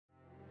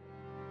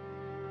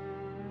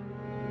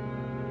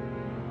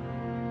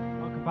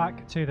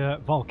back to the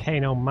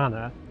Volcano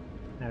Manor.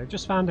 Now, we've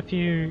just found a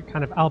few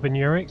kind of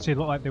albinurics who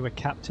look like they were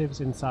captives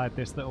inside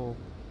this little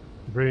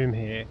room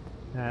here.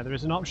 There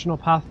is an optional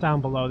path down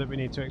below that we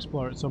need to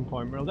explore at some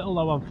point. We're a little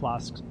low on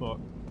flasks, but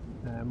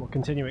we'll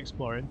continue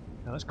exploring.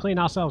 Now, let's clean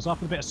ourselves off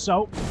with a bit of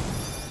soap.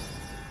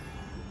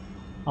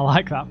 I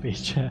like that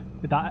feature,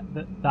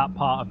 that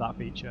part of that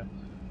feature.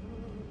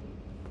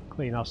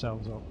 Clean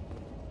ourselves up.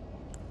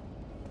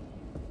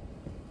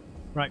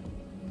 Right.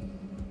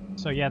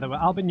 So yeah, there were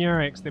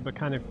albinurics, they were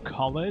kind of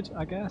collared,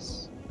 I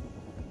guess.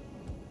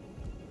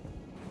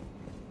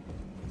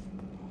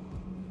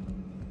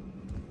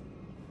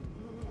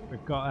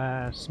 We've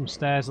got some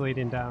stairs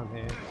leading down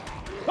here.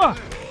 Ah!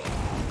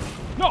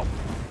 No!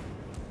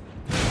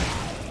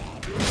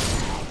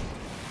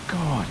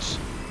 God!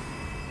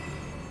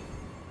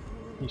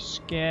 You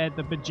scared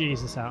the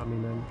bejesus out of me,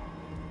 man.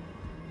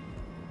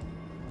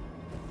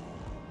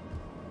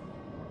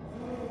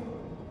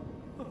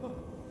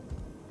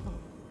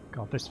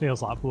 God, this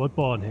feels like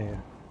Bloodborne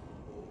here.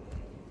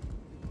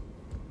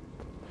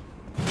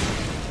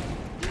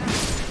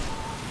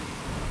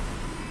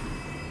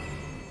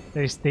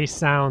 These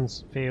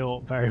sounds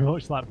feel very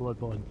much like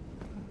Bloodborne.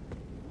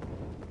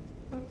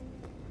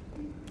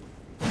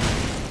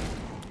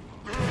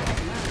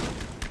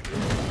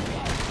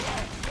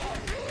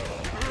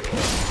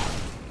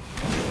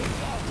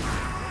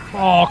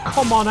 Oh,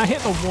 come on, I hit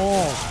the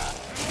wall.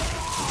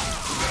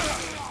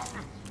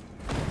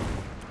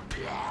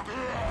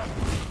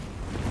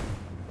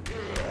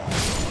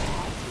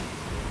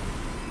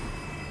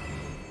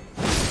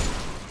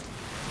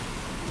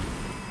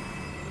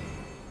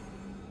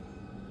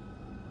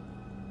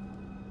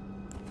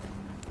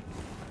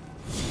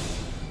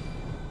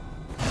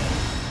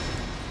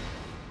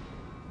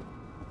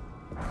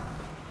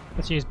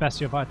 Let's use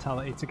Bestial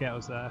Vitality to get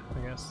us there,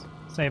 I guess.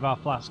 Save our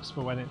flasks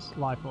for when it's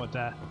life or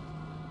death.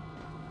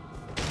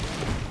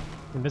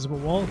 Invisible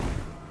wall.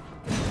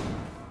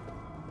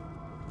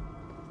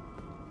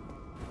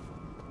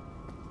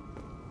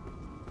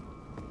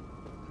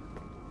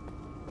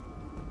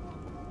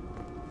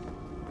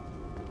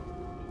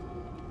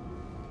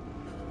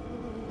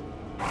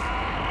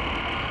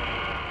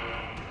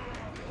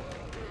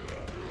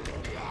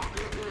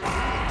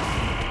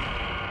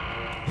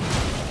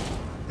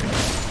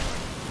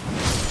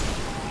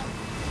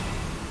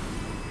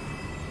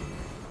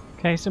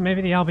 Okay, so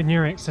maybe the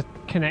albinurics are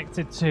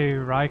connected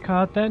to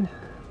Rykard then?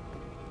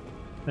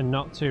 And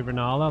not to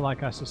Renala,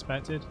 like I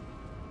suspected.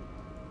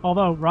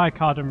 Although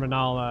Rykard and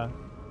Renala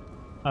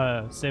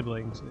are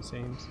siblings, it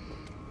seems.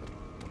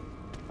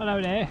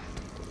 Hello there.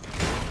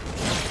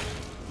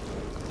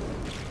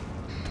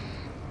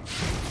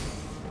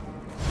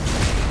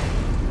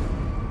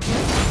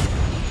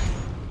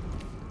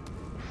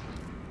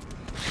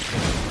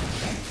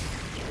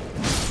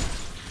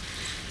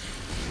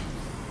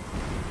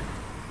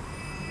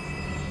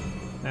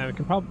 Now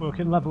we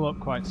can level up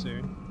quite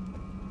soon.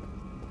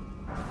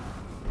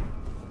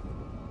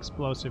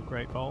 Explosive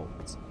Great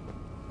Bolts.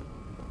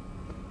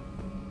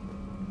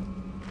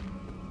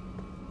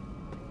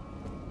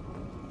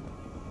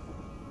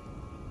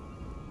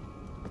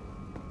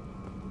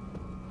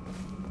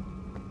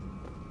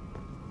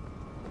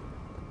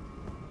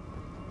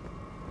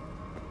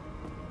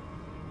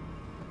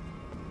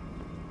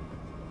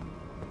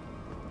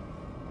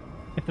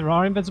 If there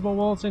are invisible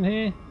walls in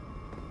here,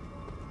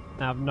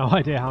 I have no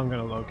idea how I'm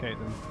going to locate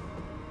them.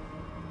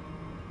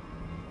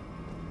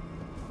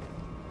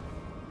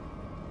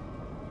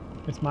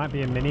 This might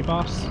be a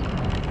mini-boss.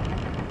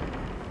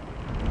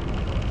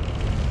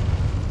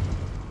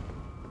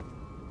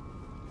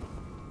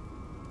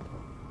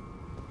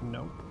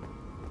 Nope.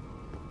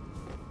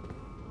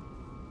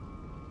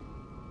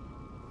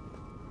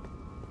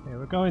 Yeah,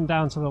 we're going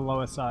down to the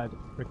lower side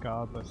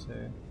regardless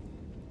here.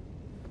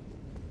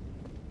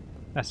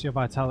 Bestial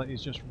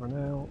Vitality's just run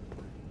out.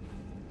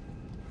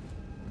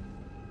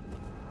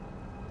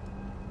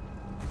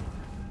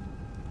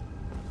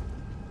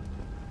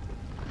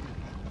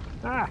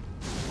 Ah!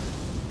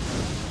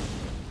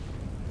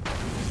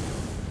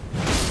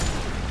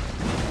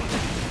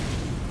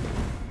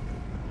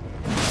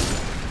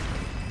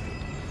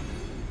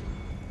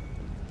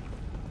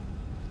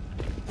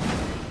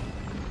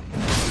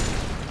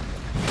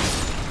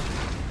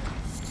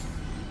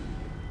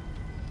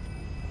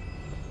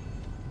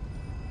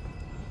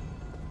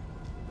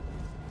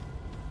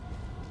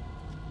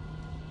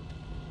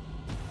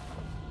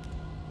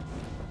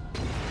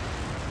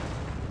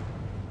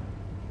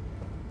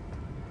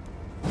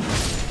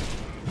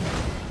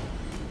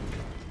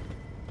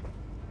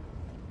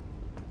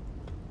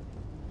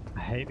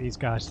 I hate these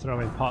guys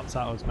throwing pots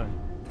at us, man.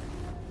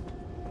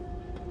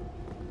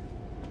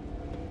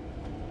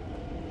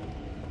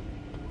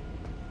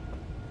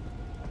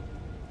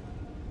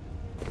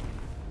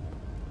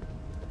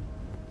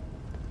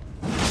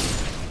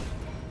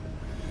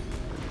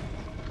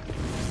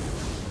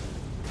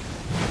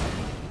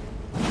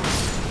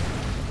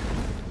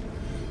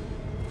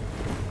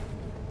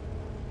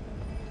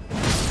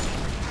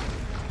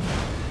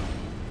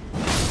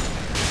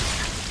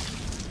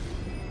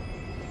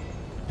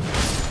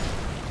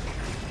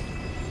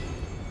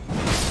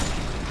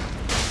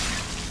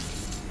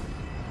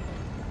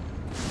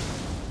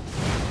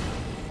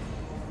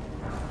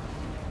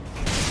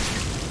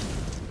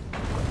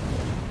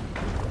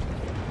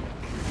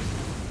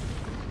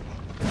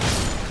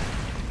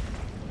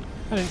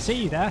 I didn't see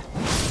you there.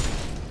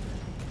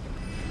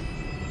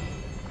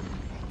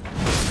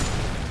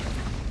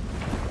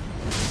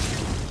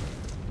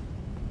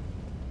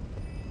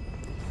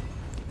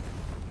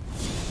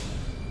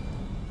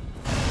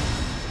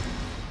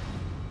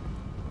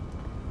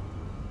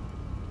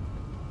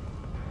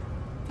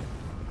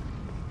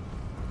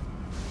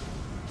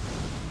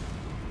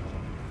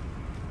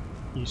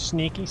 You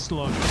sneaky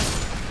slug.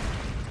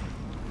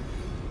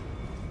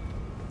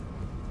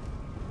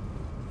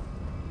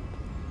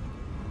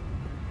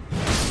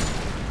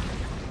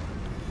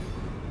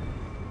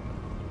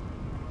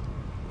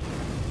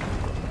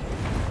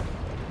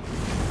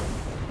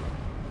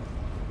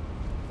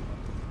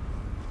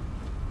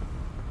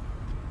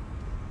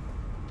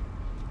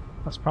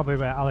 That's probably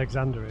where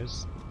Alexander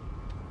is.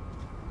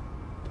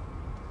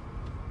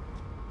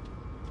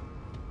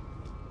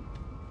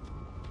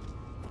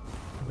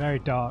 Very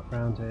dark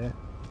round here.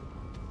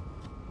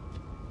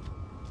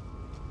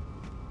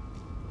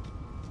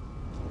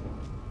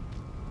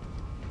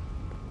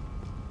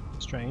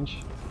 Strange.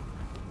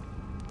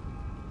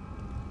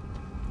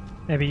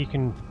 Maybe you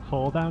can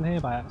fall down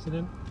here by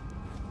accident.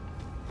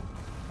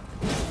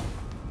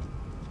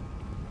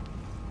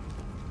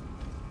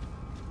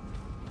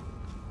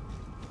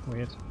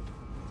 Weird.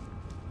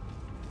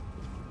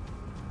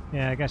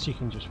 Yeah, I guess you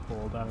can just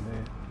fall down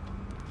here.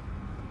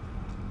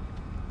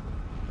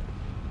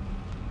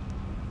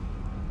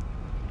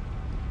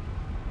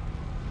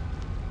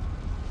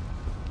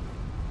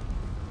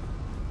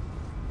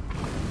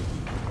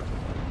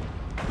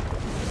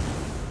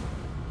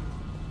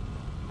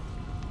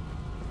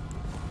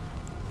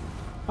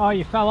 Oh,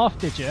 you fell off,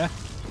 did you?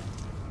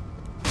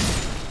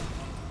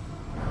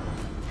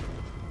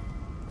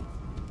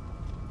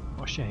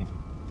 What a shame.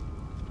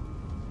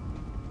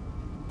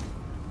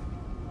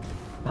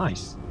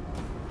 Nice.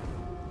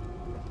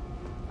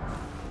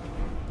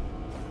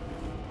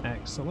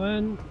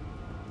 Excellent.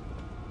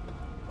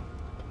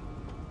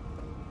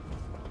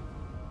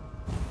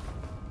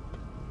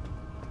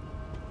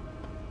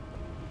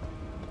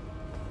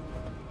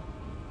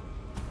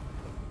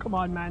 Come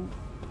on, man.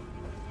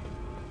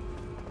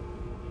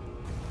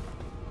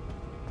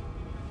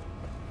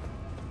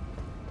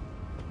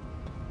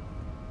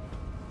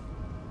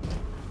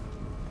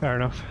 Fair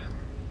enough.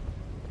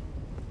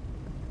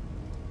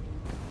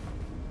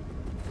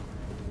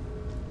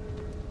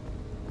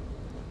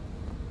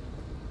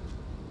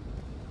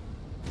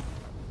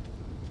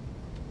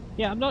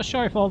 Yeah, I'm not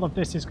sure if all of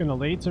this is going to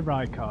lead to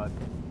Rykard.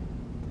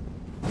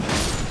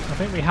 I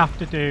think we have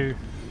to do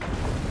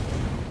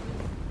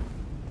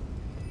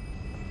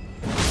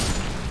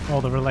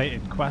all the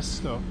related quest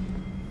stuff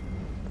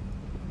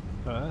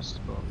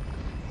first, but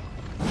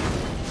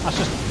that's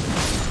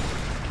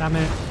just... Damn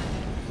it.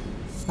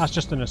 That's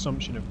just an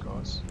assumption, of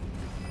course.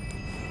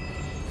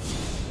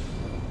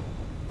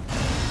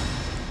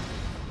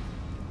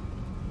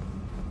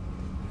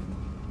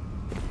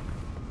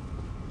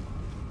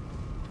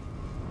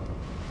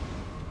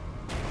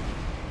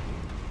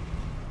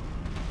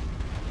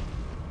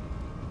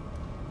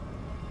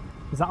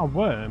 Is that a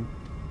worm?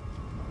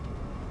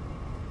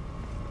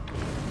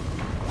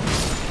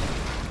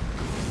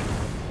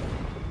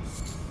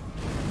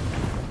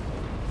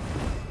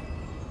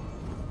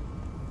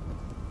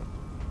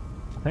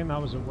 I think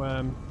that was a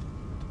worm.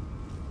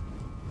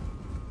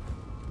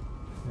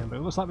 Yeah, but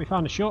it looks like we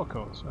found a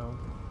shortcut, so...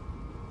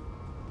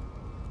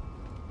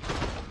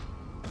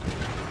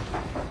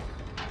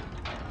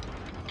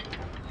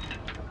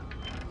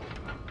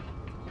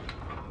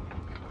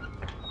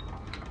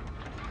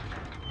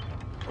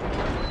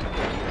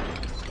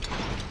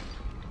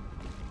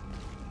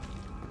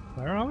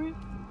 Where are we?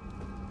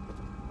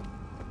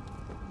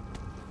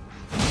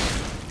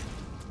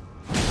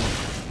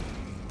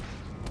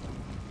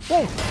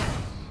 Whoa!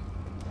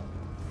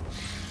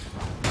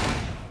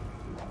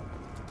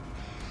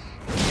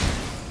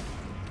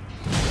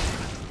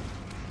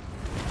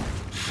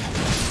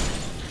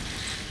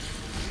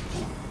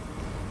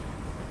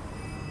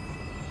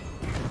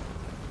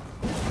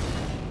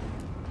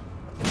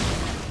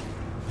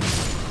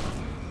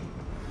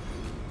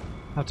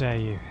 How dare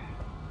you?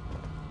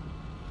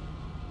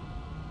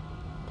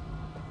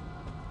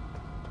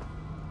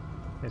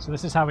 Okay, so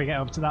this is how we get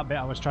up to that bit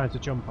I was trying to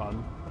jump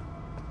on.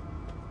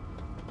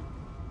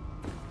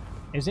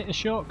 Is it a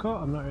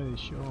shortcut? I'm not really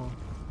sure.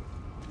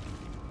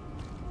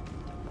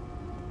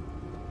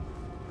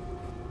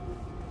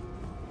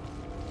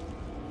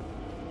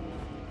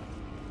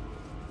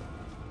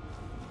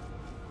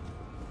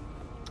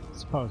 I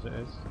suppose it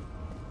is.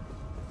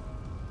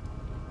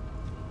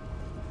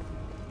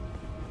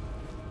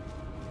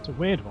 It's a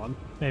weird one.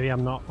 Maybe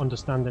I'm not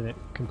understanding it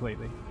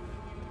completely.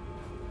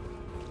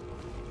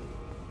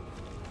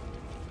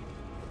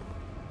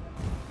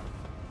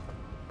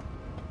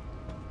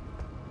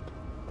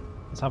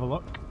 Let's have a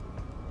look.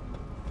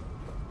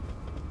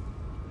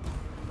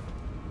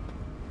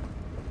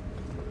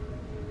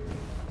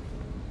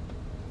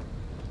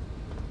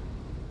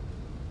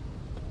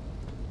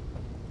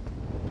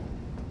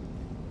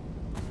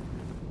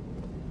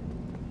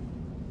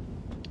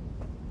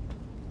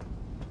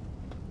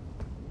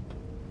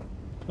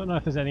 Don't know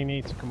if there's any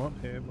need to come up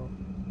here, but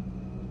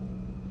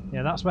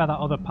yeah, that's where that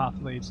other path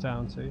leads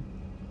down to.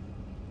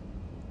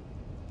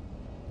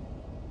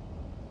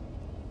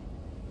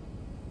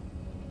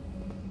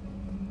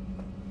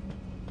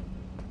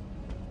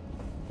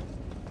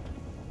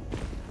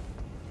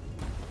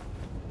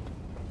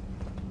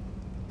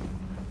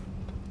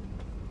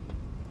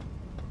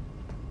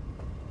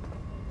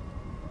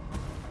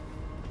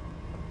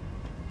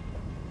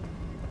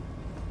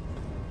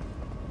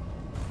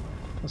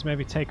 Let's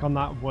maybe take on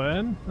that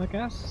worm, I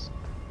guess.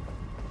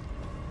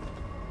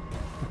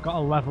 We've got a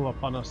level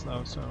up on us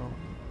though, so...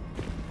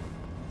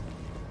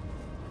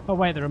 Oh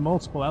wait, there are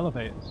multiple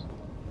elevators.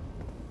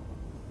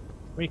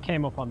 We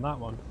came up on that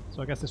one,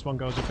 so I guess this one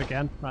goes up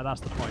again. Right,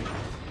 that's the point.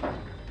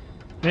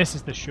 This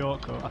is the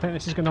shortcut. I think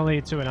this is going to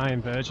lead to an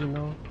Iron Virgin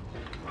though.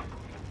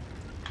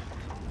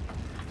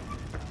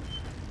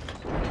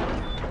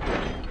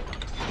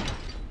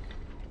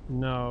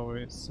 No,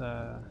 it's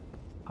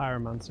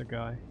Pyromancer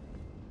guy.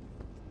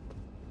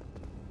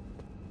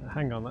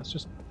 Hang on, let's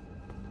just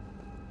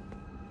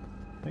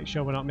make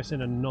sure we're not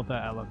missing another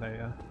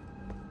elevator.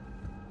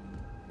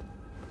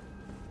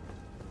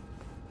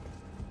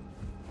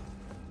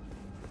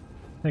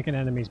 I think an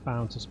enemy's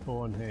bound to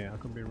spawn here, I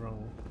could be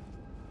wrong.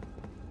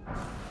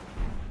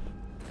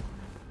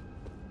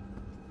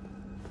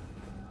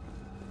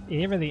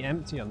 Eerily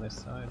empty on this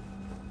side.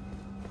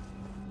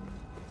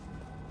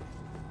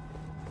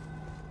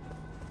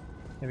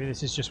 Maybe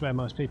this is just where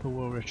most people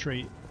will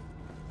retreat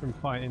from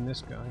fighting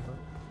this guy. But...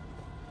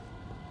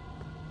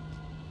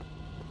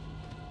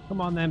 Come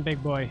on then,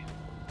 big boy.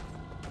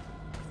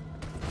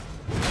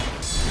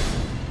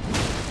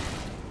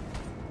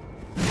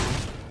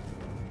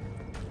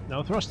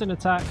 No thrusting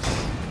attacks.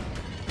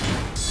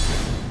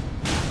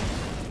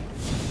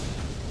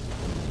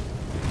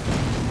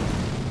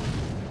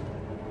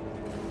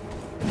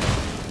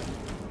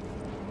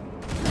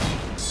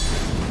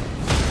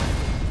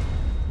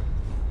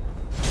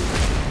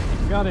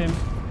 Got him.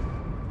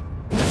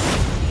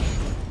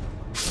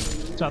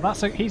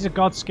 So he's a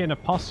Godskin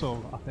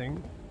Apostle, I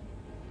think.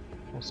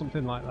 Or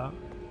something like that.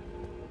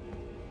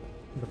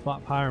 The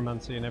Black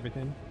Pyromancy and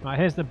everything. Right,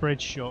 here's the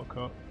bridge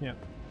shortcut. Yep.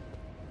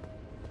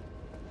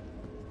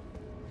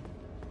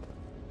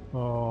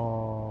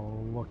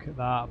 Oh, look at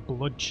that.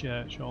 Blood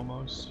church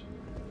almost.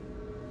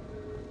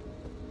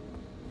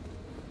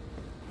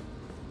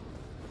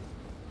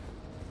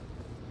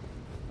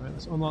 Right,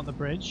 let's unlock the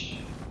bridge.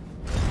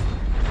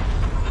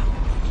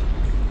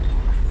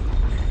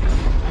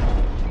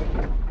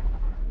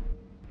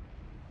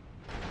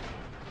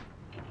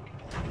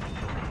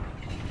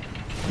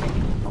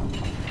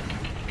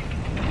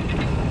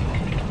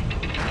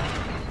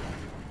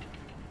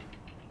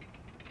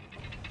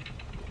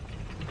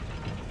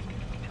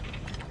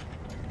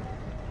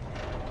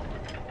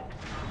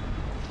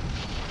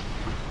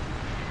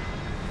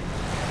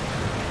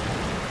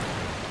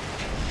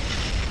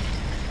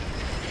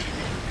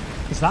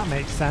 Does that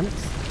make sense?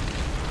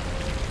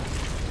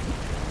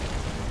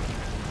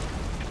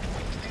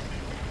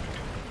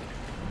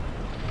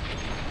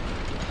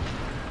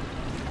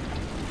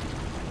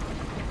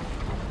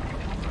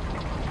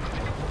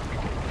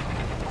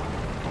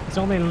 It's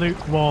only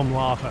lukewarm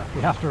lava,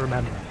 we have to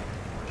remember.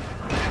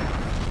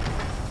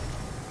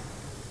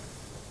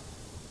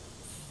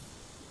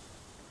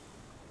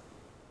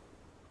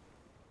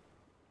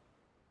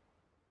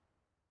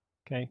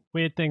 Okay,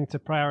 weird thing to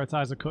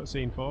prioritize a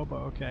cutscene for, but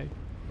okay.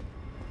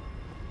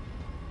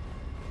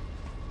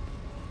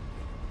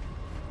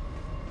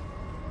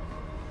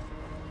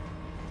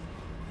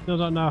 Still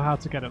don't know how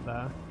to get up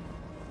there.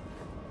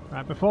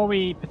 Right, before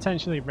we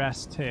potentially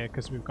rest here,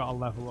 because we've got a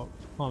level up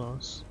on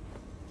us,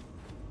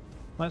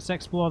 let's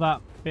explore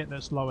that bit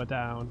that's lower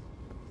down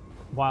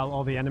while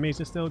all the enemies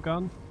are still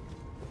gone.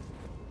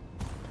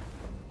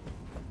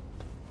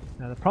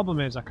 Now the problem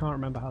is I can't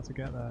remember how to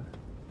get there.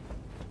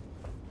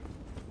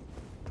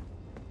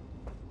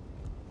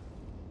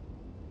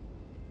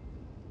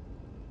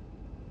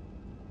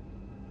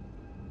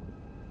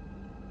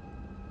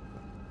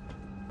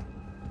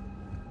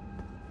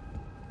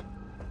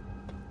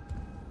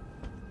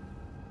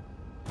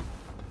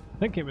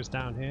 I think it was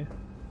down here.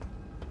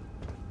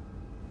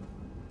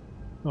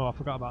 Oh, I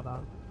forgot about that.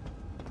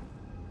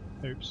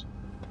 Oops.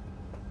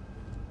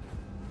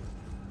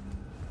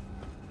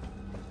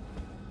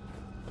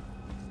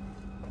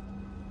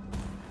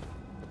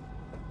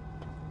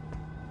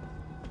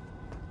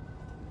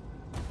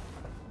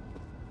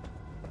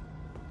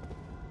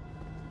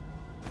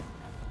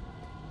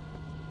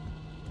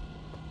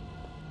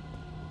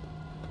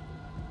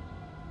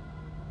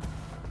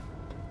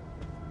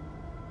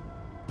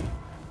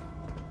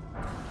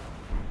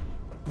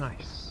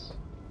 Nice.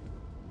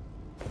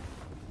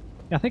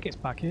 Yeah, I think it's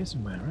back here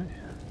somewhere, right?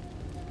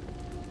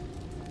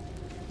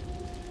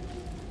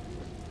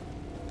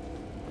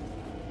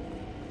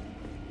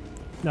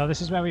 No,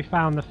 this is where we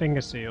found the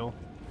finger seal.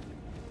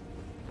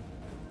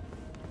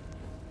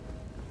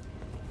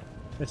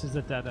 This is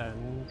the dead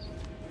end.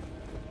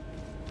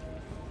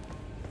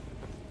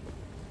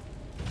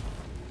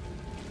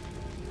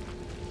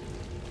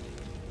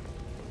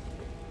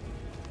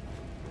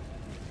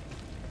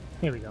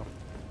 Here we go.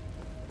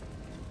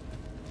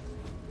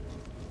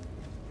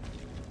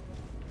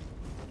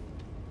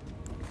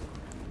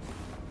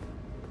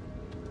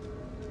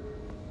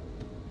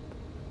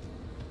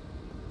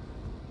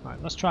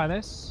 Right, let's try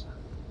this.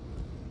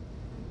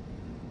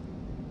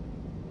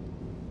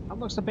 That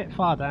looks a bit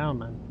far down,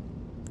 man.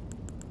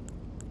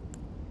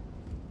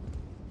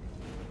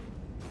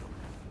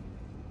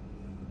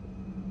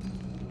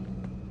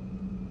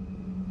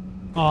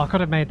 Oh, I could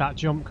have made that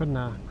jump, couldn't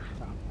I?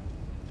 Crap.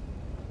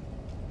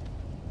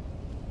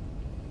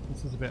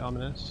 This is a bit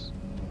ominous.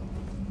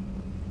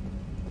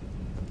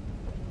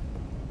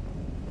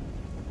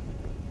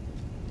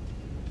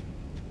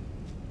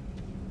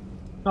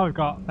 Oh, we've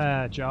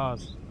got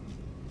jars.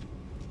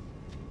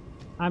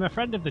 I'm a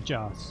friend of the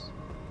jars.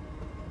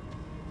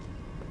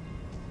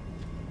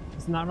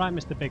 Isn't that right,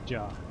 Mr. Big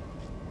Jar?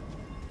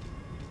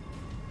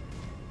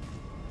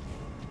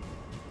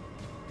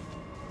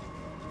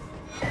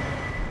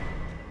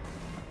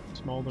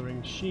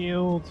 Smouldering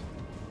shield.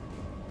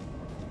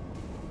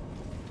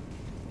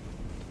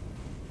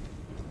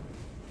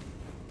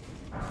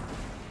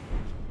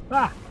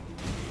 Ah!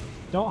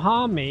 Don't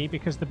harm me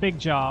because the big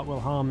jar will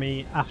harm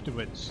me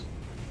afterwards.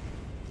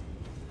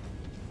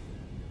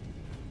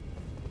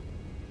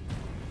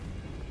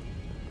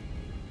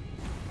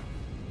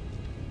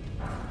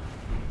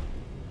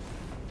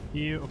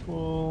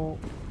 Beautiful.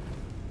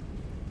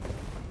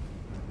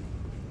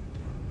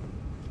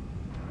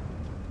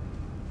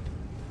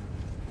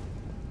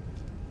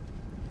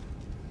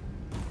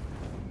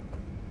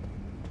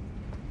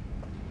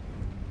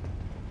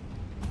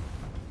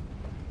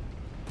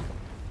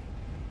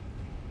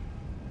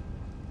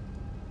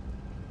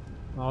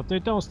 Oh,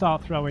 dude, don't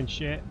start throwing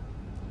shit.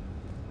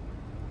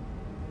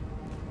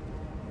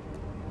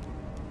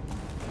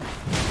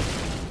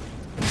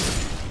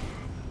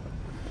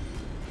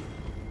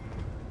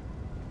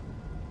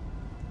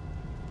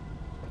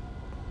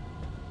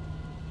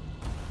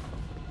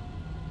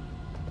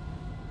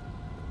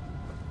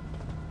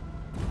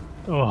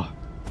 Oh,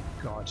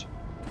 God.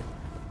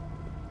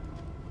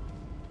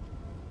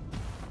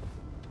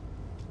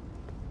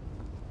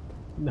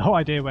 No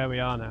idea where we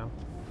are now.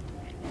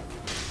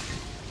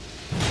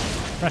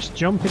 Press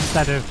jump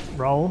instead of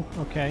roll,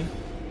 okay.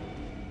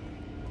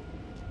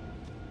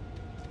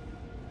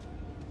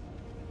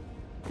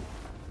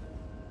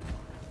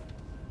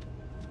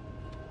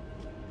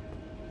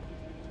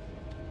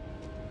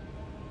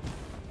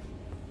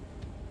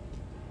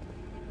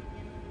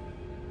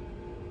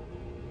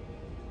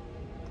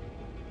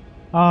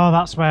 Oh,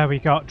 that's where we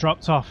got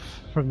dropped off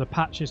from the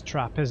patches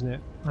trap, isn't it?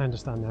 I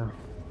understand now.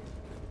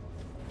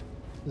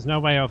 There's no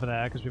way over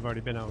there because we've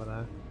already been over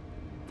there.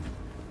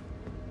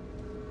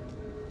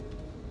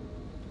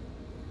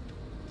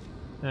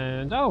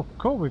 And oh,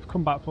 cool, we've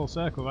come back full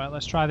circle. Right,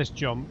 let's try this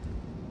jump.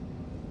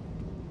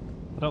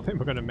 I don't think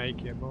we're going to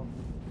make it, but...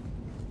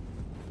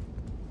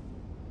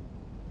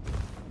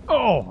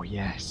 Oh,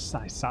 yes,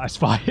 I'm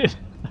satisfied.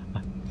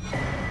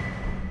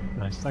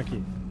 Nice, thank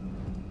you.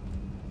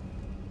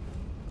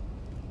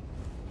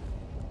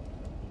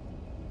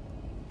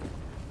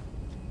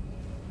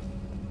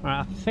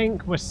 Right, I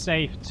think we're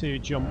safe to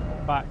jump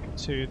back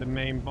to the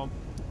main bump.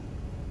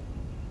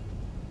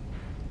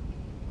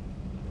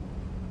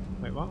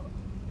 Wait, what?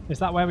 Is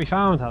that where we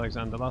found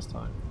Alexander last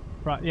time?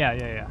 Right, yeah,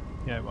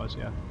 it was,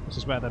 yeah. This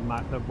is where the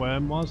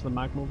worm was, the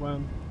magma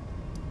worm.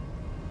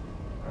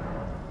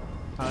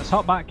 Right, let's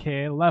hop back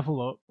here,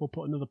 level up, we'll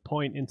put another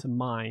point into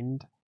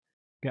mind,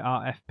 get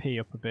our FP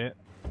up a bit.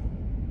 I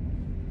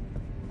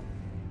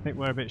think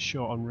we're a bit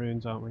short on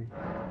runes, aren't we?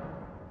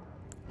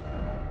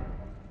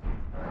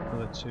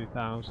 Another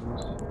 2,000.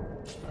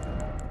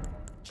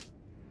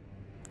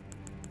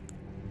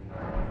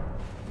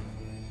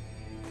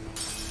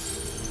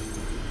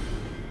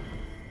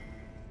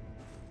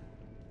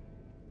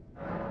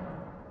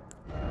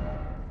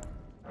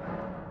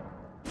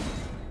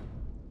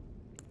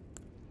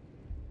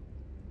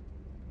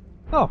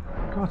 Oh,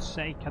 for God's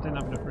sake, I didn't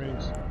have enough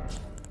runes.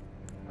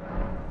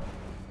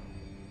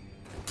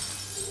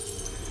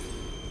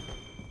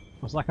 I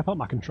was like, I thought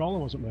my controller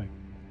wasn't working.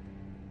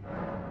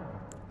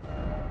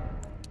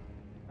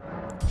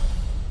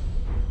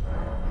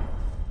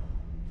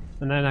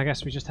 And then I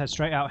guess we just head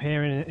straight out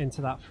here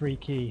into that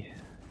freaky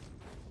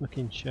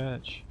looking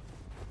church.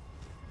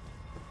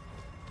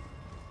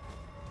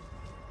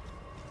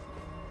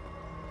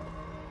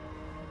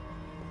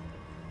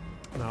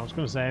 No, I was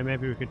going to say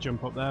maybe we could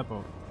jump up there,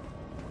 but...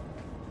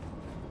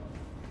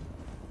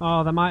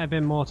 Oh, there might have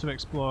been more to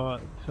explore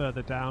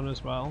further down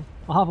as well.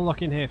 I'll have a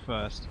look in here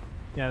first.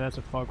 Yeah, there's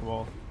a fog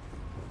wall.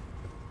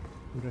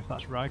 Wonder if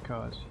that's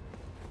Rykard.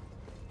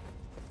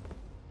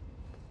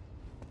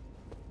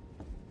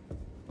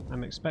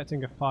 I'm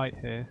expecting a fight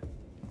here.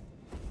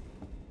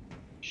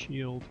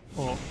 Shield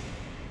up.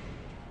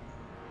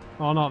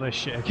 Oh, not this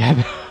shit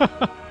again.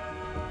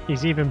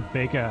 He's even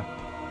bigger.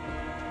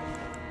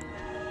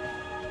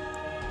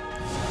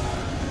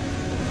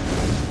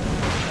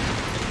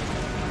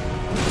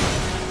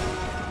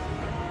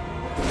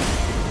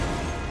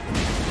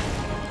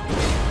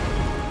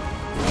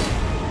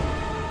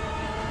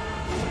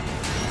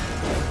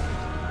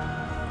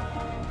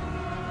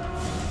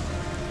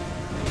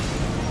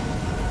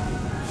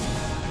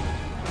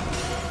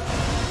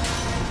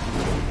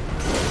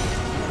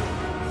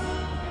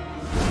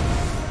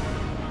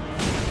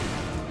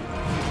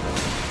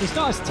 He's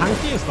not as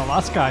tanky as the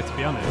last guy, to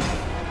be honest.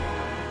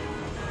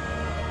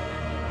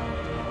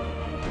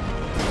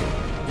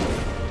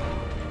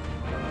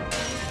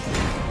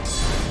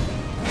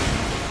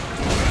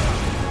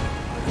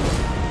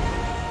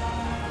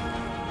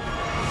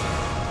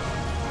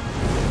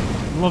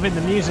 I'm loving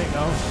the music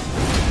though.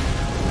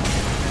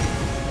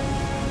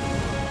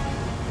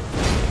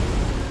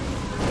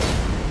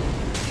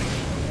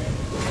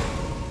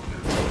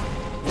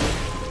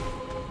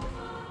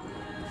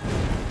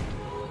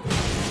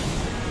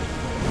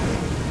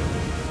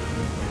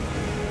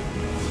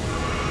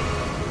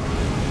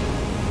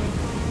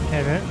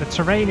 Okay, the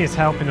terrain is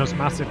helping us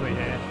massively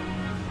here.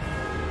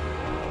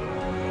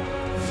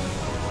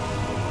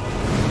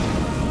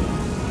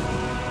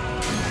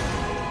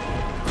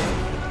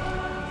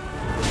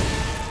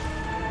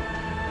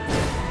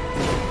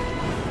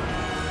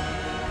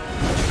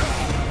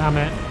 Damn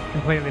it,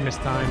 completely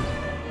mistimed.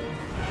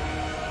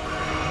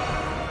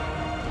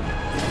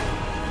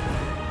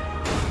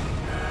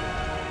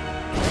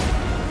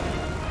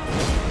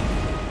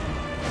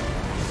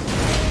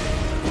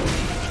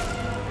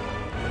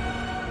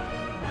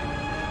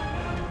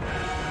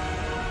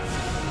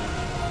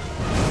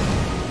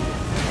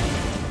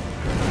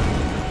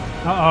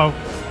 Uh-oh.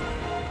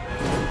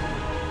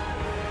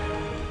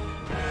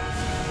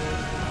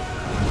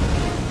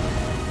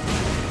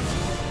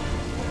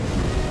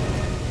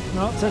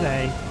 Not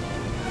today.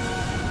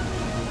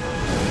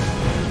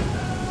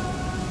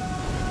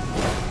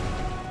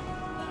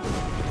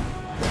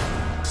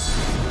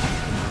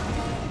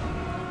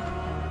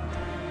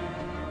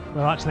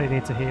 We'll actually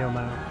need to heal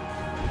now.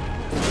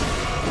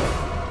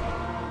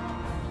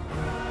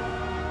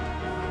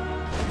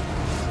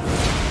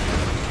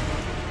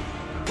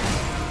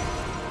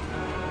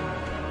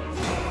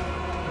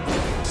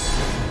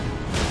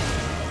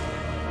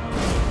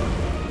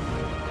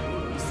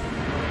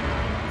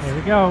 Here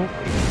we go.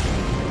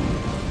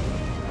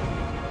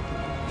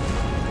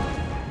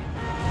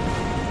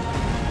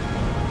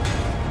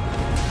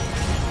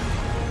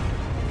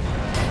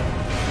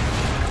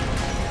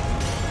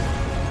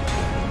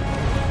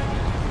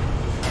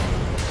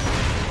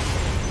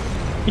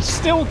 He's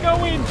still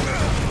going!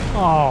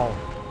 Oh.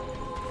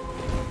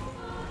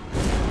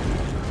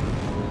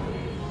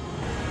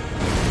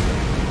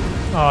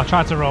 Oh, I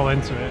tried to roll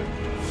into it.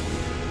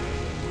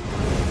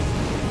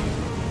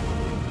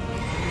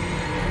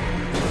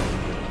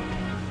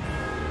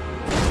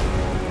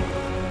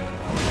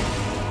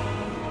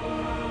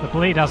 The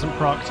bleed hasn't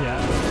procced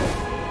yet.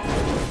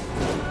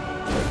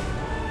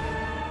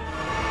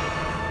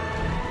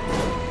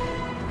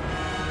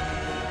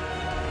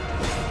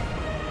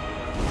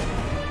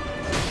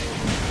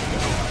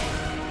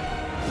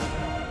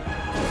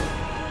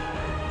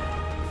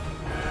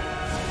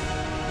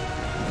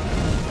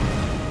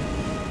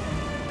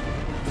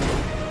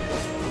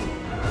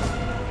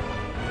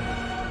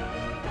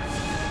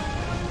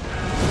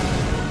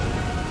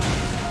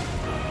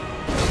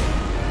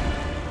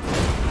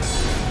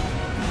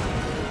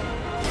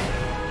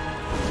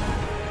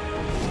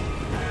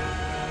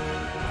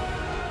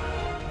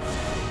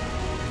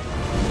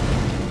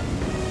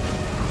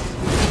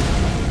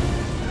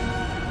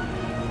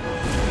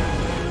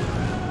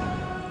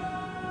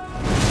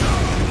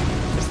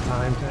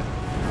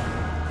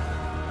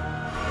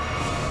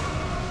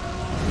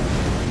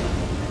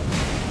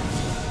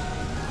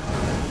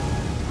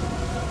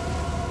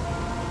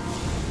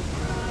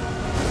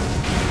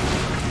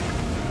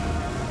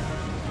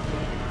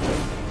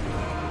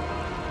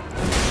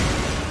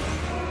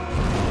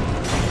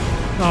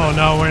 Oh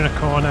no, we're in a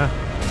corner.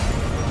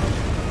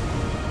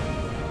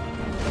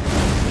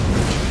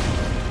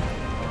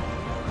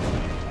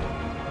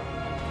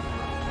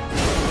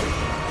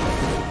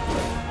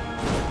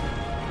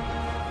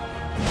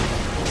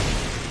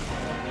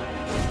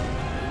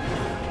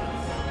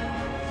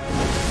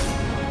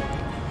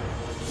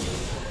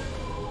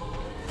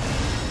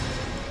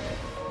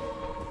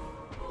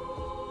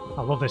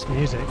 I love this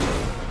music.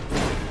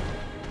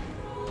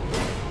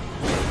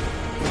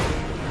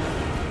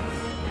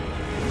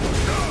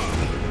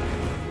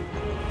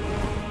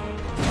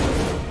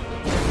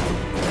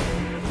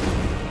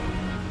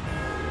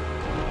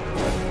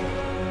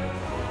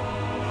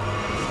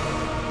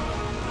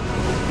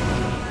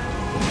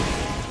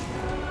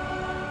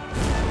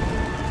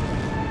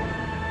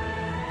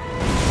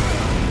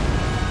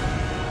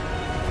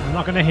 I'm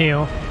not gonna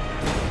heal.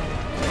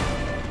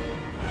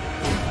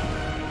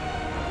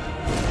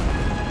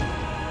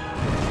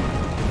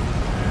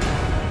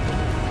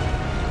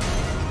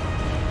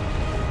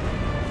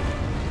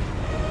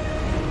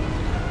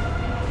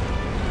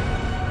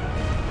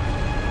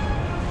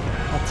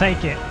 I'll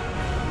take it.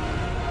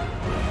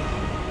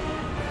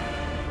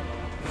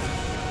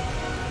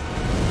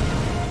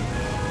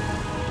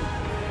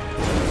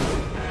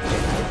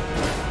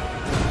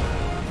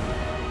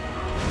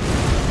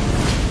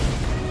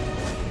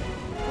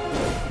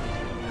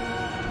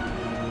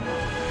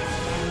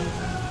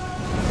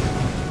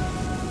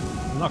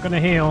 I'm not going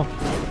to heal.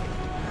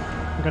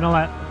 I'm going to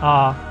let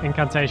our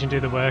incantation do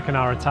the work and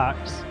our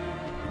attacks.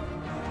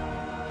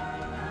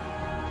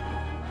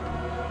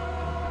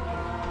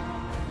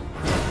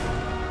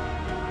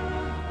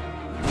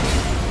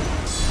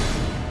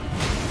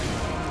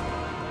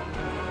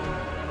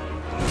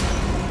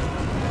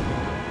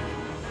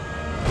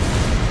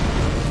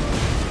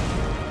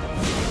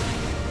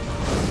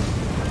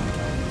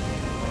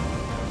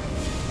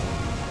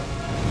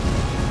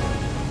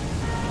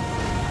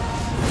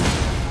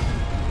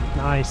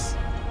 Nice.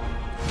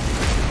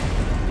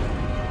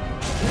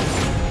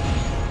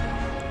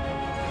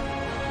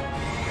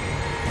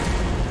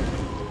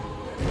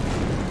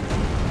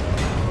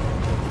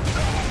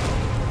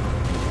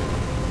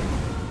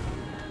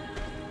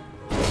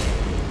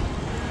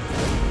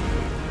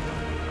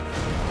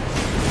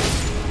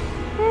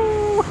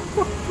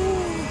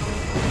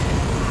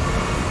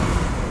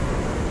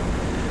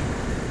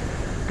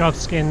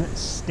 Godskin,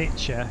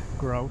 Stitcher,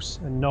 gross,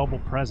 and Noble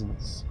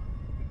Presence.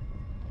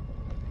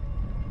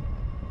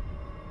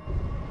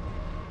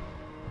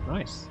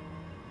 Nice.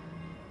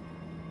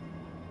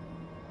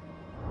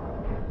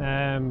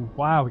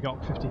 Wow, we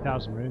got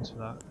 50,000 runes for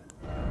that.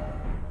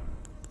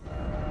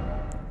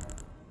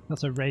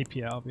 That's a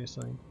rapier,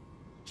 obviously.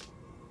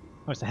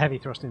 Oh, it's a heavy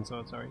thrusting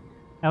sword, sorry.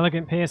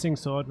 Elegant piercing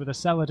sword with a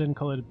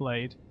celadon-coloured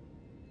blade,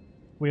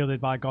 wielded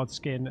by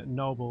Godskin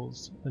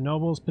nobles. The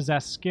nobles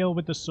possess skill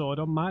with the sword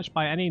unmatched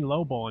by any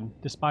lowborn.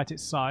 Despite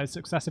its size,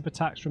 successive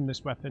attacks from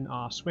this weapon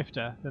are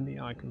swifter than the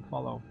eye can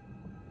follow.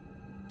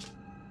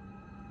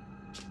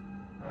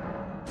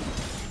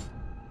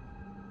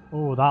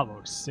 Oh, that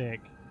looks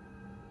sick.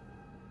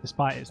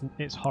 Despite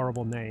its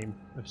horrible name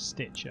of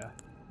Stitcher.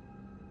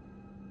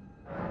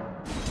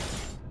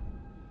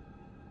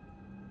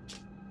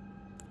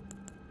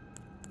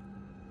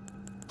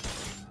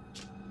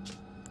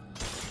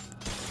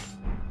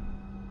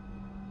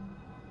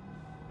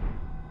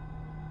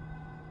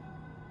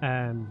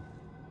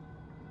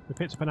 We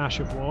picked up an Ash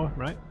of War,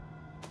 right?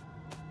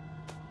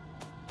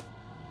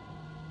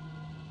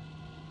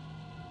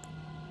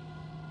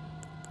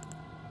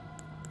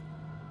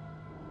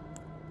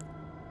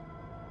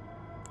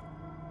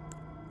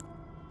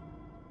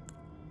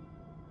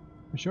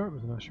 I'm sure it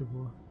was an Ash of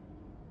War.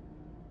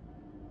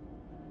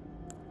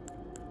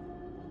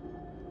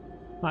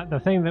 Like the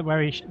thing that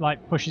where he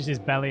like pushes his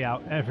belly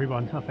out,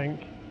 everyone, I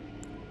think.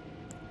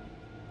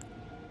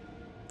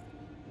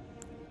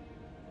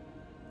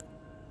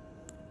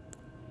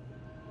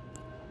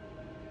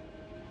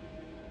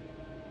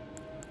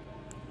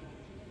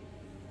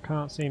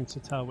 Can't seem to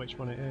tell which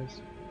one it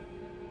is.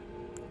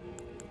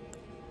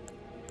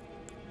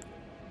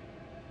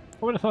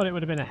 I would have thought it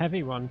would have been a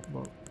heavy one,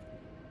 but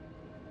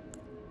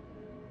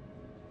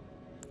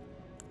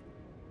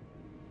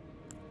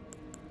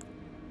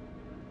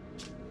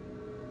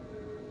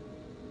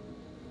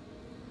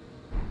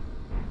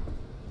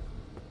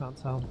can't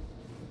tell.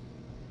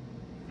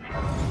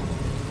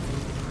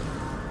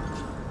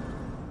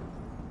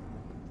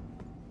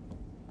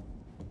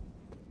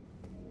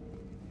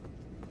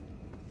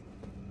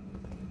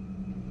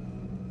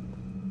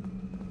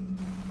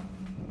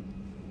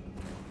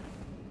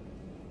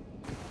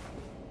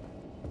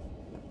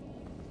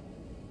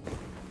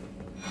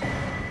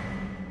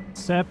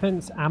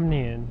 Serpent's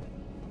Amnion,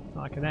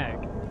 like an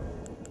egg.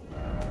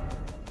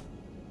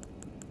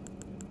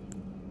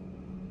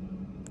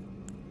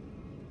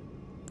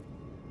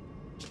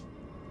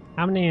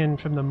 Amnion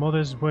from the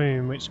mother's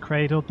womb, which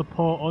cradled the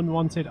poor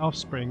unwanted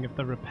offspring of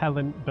the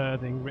repellent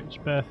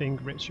birthing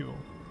ritual.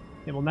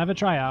 It will never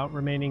dry out,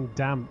 remaining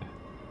damp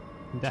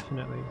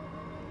indefinitely.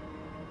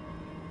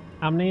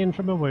 Amnion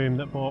from a womb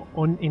that bore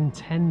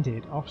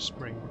unintended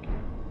offspring.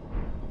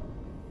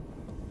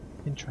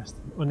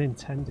 Interesting.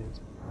 Unintended.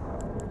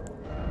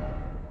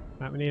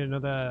 Right, we need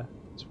another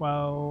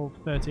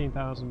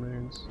 13,000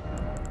 runes.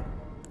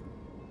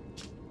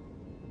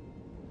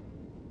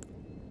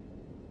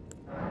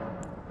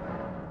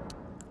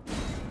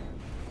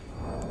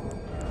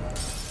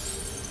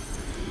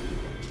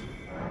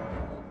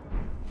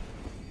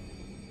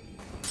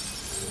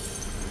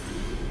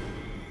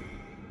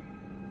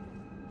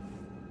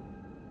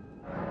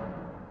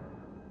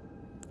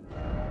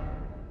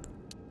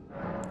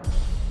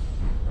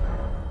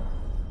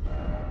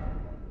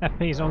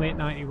 FP is only at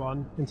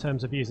 91 in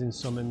terms of using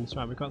summons.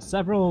 Right, we've got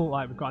several,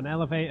 like we've got an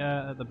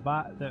elevator at the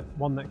back, that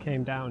one that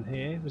came down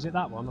here. Was it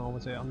that one or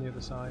was it on the other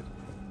side?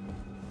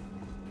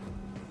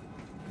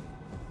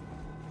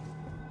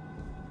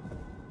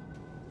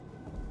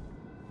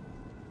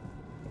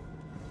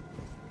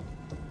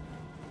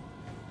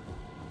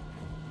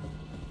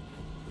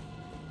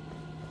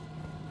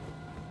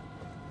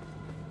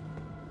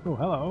 Oh,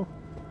 hello.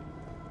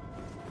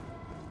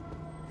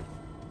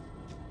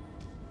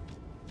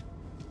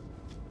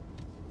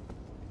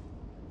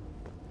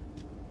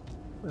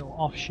 Little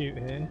offshoot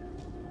here.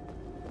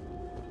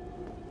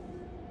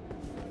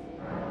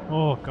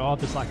 Oh god,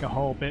 there's like a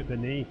whole bit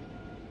beneath.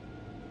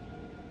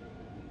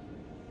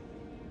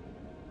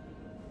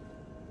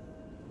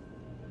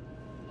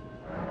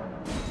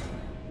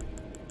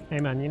 Hey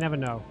man, you never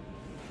know.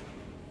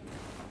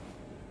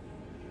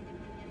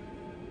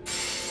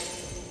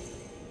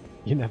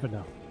 You never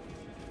know.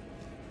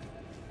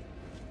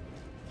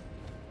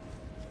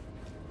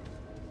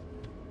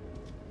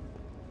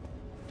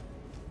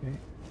 Okay.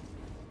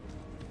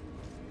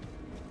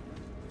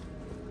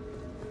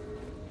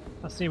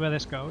 Let's see where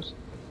this goes.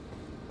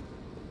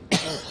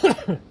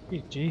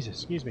 Jesus,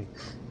 excuse me.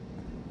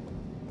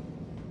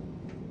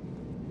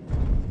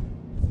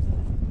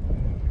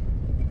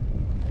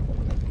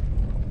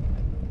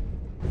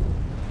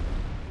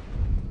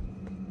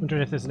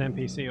 Wondering if there's an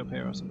NPC up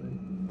here or something.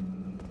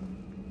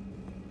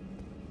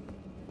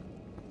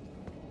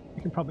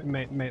 You can probably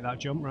make that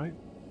jump, right?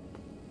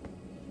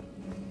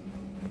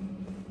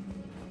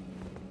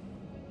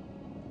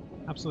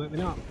 Absolutely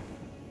not.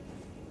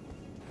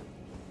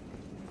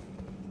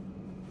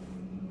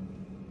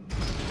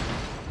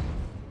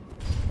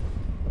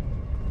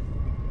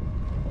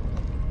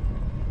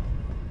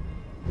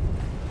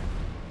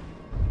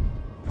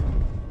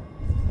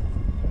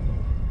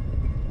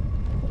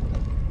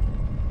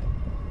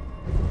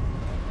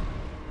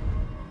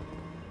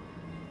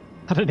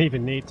 I don't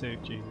even need to,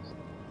 Jesus.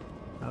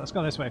 Now, let's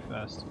go this way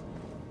first.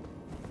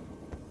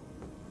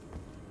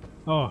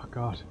 Oh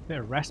god, bit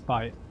of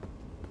respite.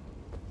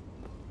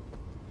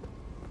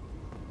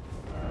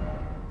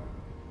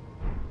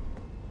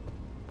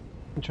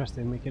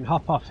 Interesting, we can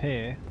hop off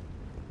here.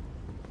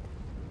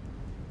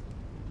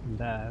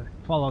 And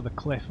follow the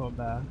cliff up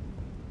there.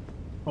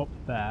 Up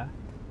there.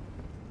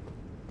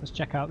 Let's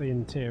check out the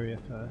interior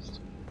first.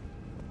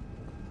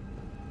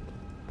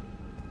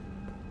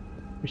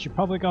 We should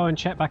probably go and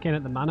check back in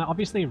at the manor.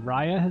 Obviously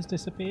Raya has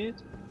disappeared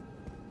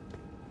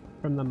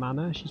from the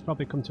manor. She's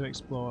probably come to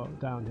explore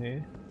down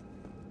here.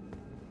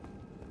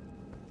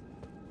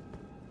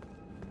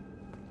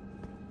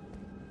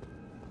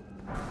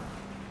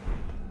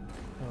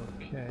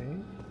 Okay.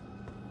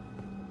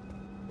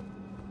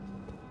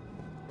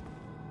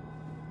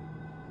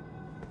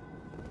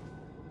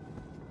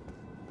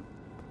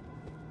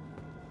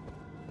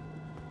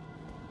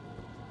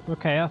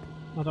 Okay, I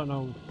don't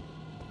know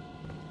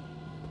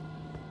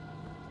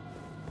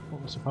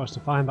what we're supposed to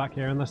find back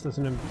here, unless there's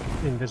an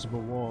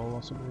invisible wall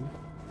or something.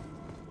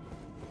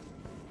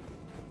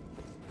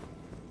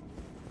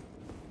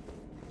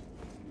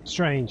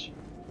 Strange.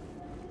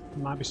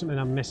 There might be something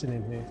I'm missing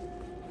in here.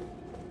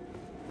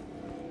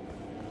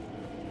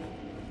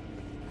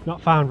 Not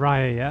found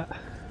Raya yet.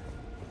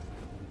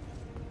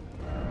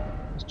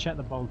 Let's check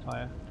the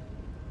bonfire.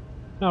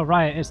 No,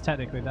 Raya is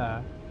technically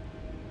there.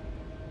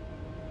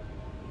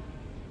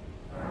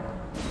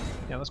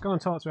 Yeah, let's go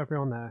and talk to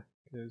everyone there,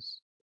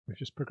 because we've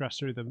just progressed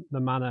through the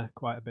manor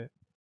quite a bit.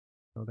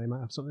 So they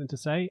might have something to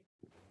say.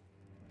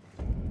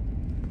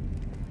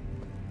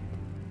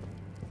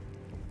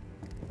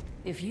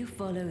 If you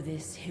follow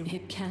this,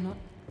 it cannot...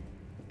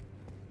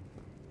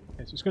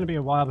 Okay, so it's going to be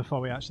a while before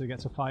we actually get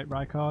to fight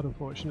Rykard,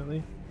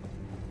 unfortunately.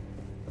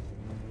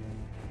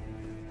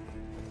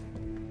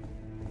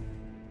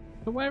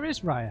 But where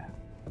is Raya?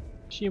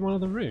 Is she in one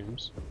of the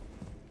rooms?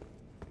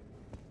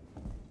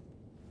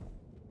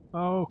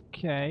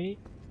 Okay.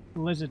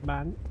 Lizard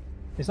man.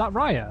 Is that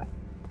Raya?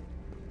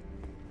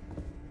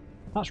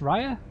 That's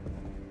Raya?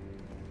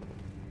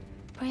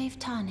 Brave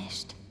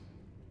Tarnished,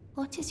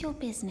 what is your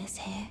business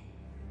here?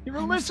 You're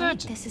a I'm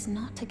wizard! afraid this is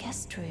not a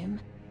guest room.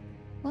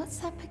 What's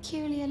that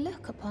peculiar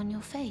look upon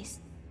your face?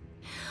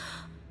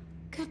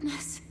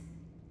 Goodness,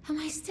 am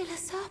I still a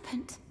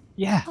serpent?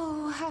 Yeah.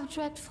 Oh, how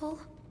dreadful.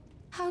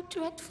 How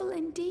dreadful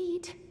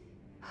indeed.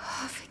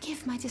 Oh,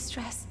 forgive my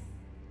distress.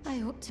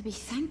 I ought to be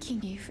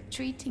thanking you for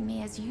treating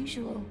me as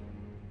usual,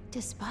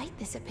 despite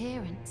this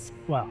appearance.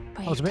 Well,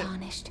 Brave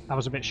Tarnished, I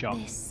was a bit shocked.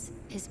 This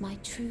is my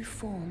true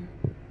form.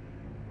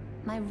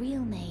 My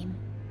real name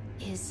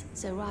is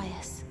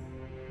Zarias.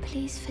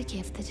 Please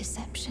forgive the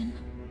deception.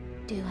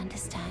 Do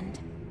understand.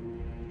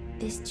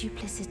 This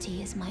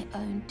duplicity is my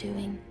own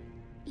doing.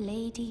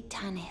 Lady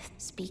Tanith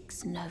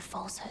speaks no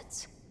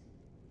falsehoods.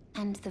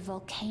 And the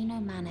Volcano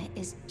Manor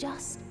is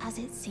just as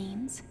it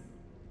seems.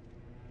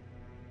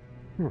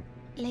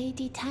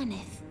 Lady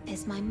Tanith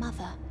is my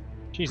mother.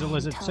 She's a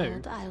lizard too. I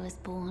am told I was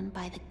born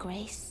by the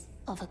grace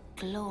of a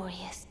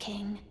glorious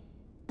king.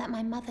 That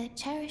my mother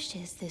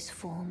cherishes this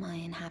form I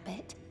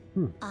inhabit.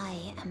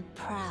 I am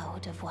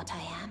proud of what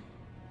I am.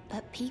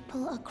 But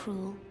people are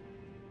cruel.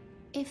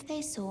 If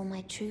they saw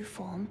my true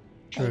form,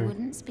 they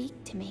wouldn't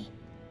speak to me.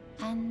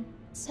 And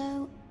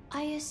so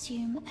I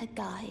assume a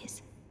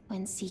guise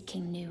when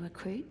seeking new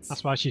recruits.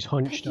 That's why she's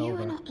hunched but you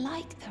over. are not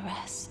like the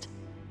rest.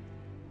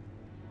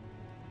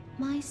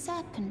 My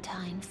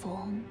serpentine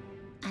form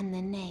and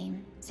the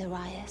name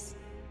Zarias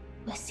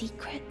were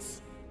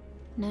secrets,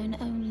 known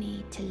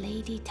only to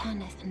Lady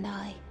Tanith and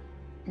I.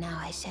 Now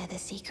I share the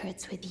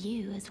secrets with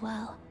you as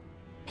well.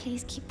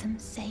 Please keep them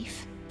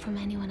safe from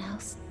anyone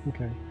else.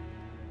 Okay.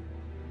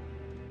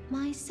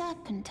 My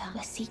serpentine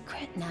were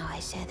secret. Now I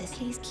share this.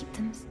 Please keep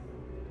them.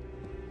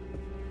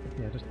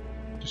 Yeah,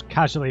 just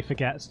casually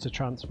forgets to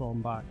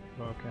transform back.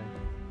 But okay.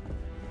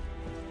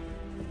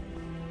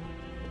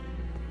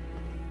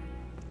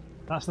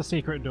 That's the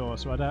secret door,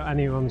 so I doubt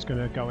anyone's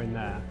going to go in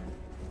there.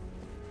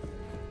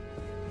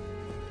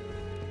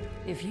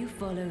 If you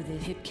follow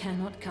this, it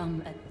cannot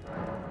come at...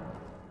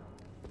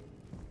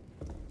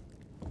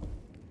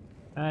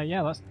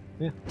 Yeah.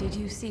 Did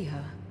you see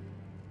her?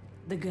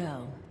 The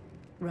girl,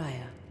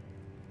 Raya,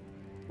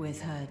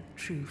 with her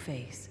true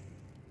face.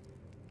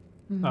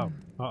 Oh,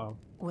 uh-oh.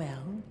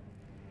 Well,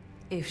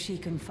 if she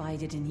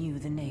confided in you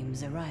the name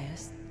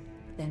Zarias,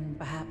 then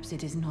perhaps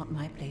it is not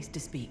my place to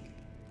speak.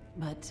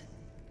 But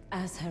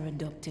as her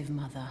adoptive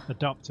mother,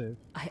 Adoptive.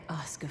 I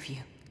ask of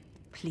you,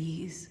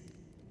 Please,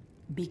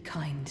 be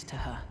kind to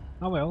her.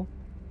 I will.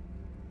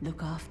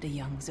 Look after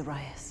young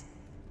Zarias.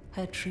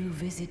 Her true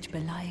visage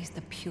belies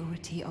the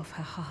purity of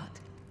her heart.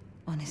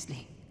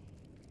 Honestly,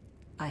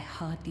 I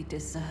hardly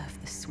deserve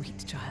the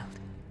sweet child.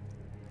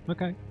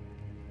 Okay.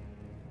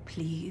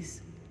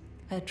 Please,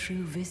 her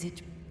true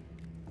visage.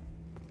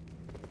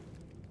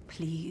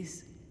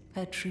 Please,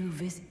 her true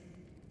visage.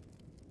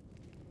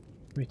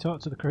 We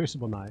talked to the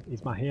Crucible Knight.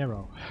 He's my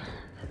hero.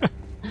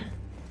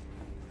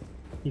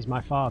 He's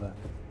my father.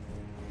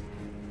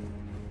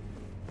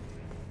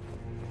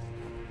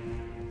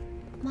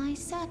 My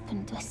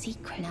serpent a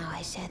secret now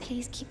I share.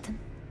 Please keep them.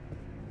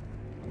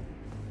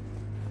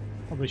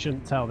 Probably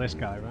shouldn't tell this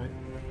guy, right?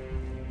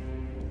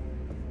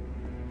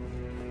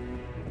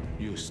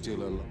 You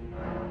still alive?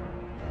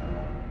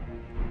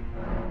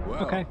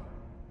 Well, Okay.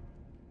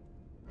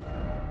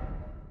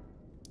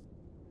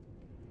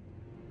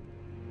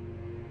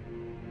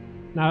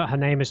 Now her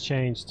name has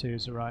changed to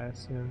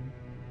Zarias, yeah.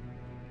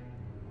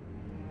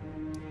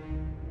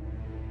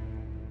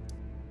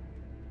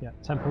 Yeah,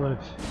 Temple of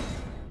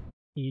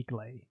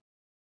Eagley.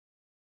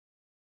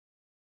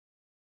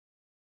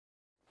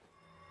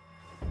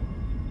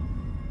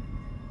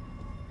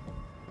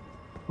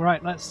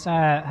 Right, let's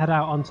head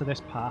out onto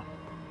this path.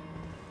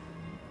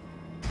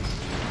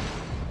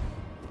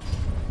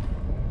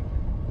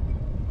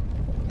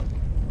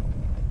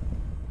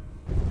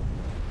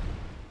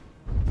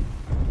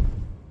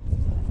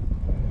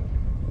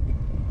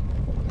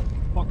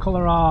 What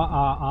colour are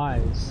our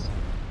eyes?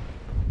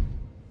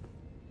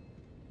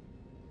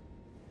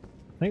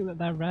 I think that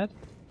they're red.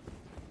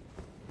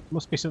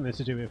 Must be something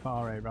to do with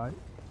RA, right?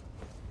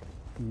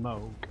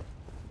 Moog.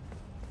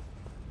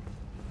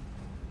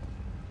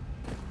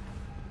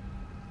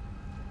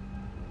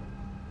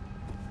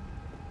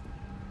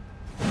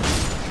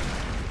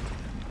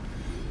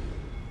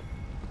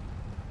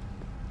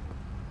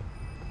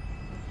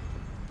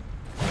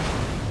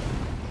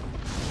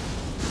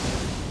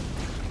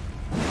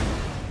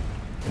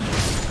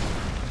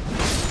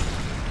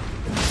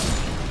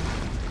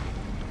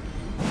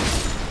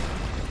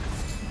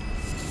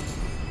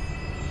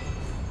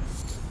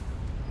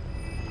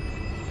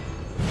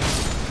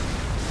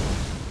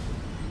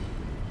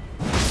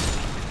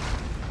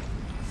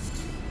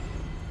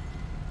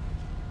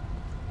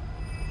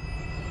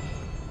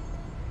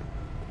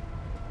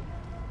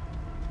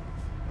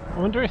 I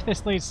wonder if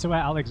this leads to where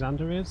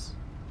Alexander is.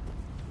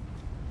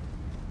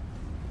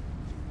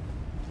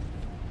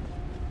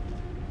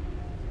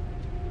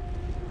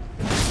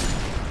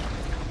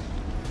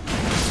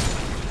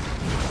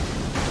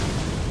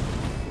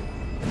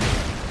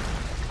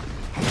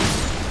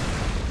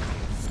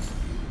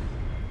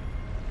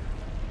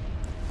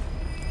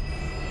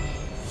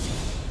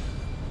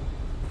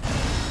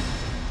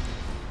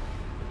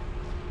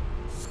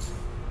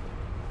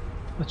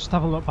 Let's just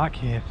have a look back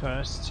here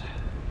first.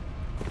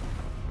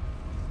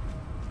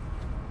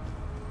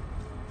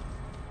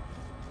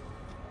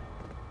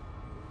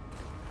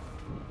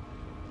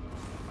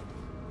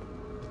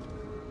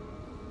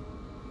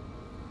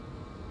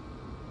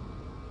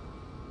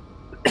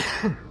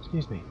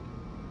 Excuse me.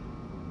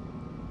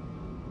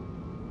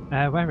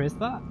 Where is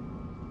that?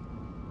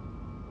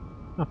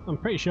 Oh, I'm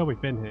pretty sure we've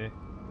been here.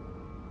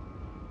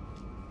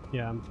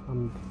 Yeah,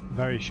 I'm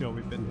very sure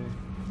we've been here.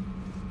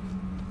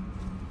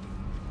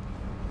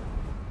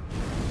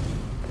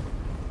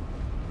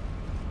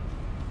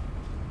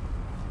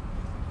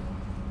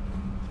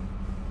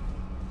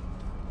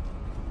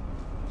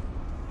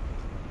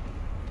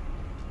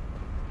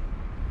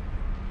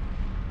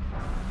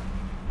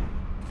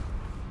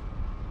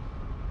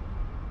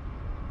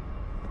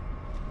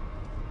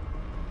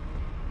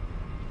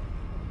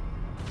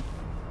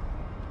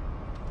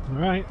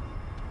 Alright.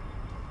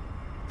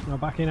 We're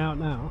backing out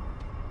now.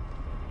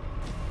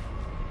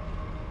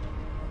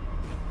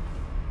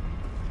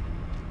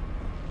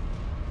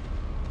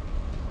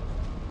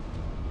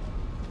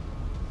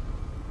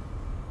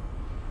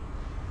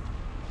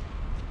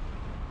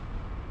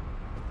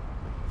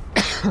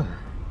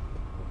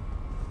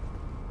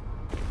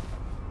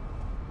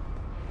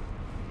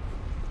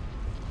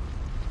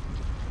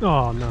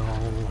 Oh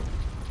no.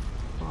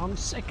 I'm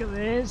sick of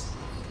this.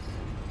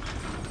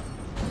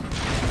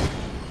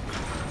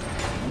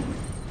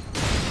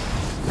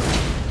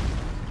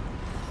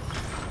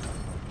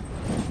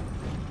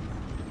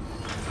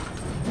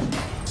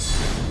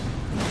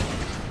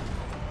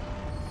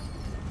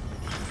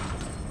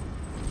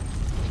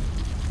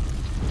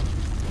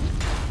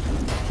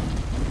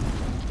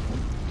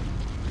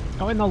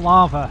 Go in the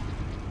lava.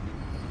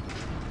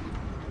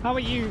 How are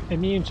you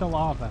immune to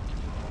lava?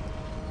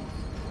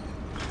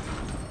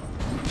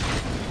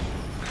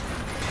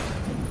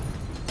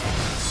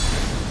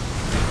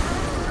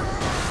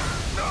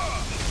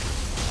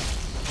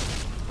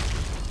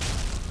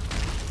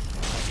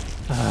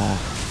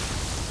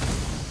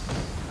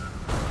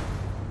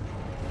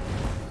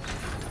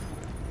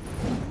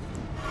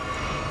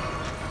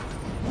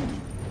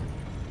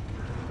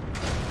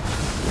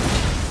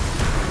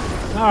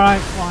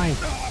 Alright, fine.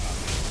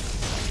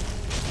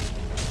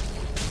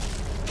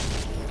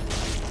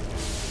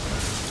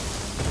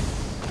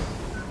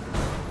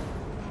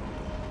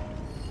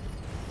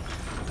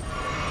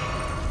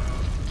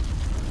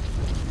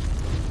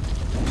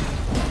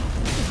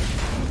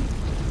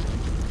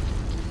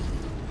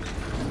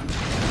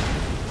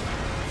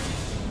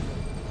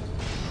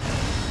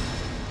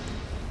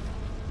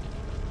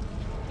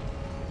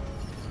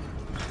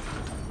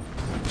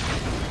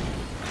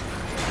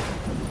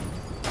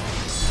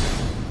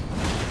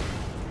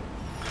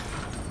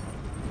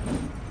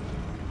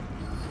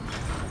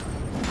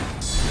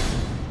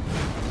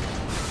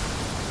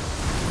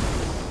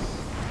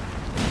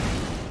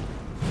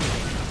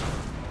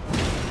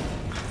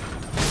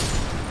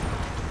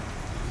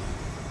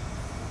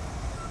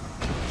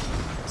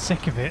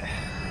 Sick of it.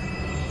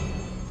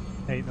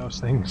 Hate those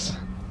things.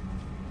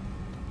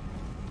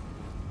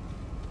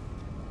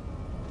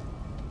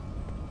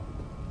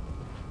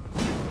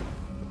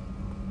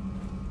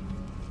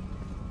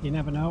 You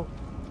never know.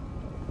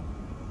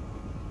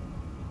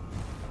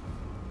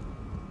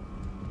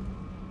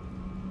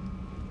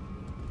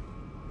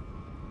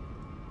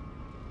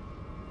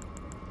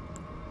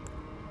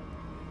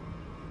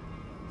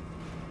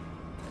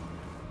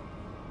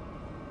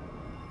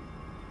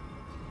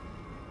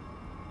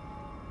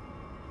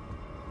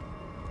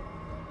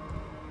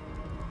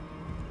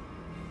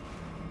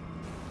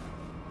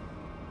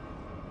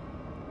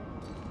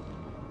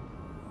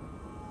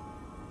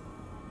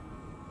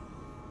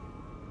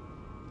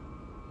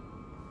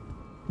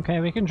 Okay,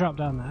 we can drop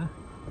down there.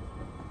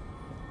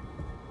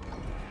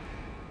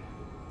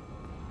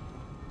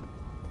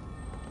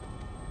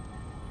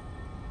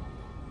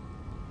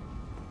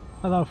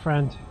 Hello,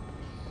 friend.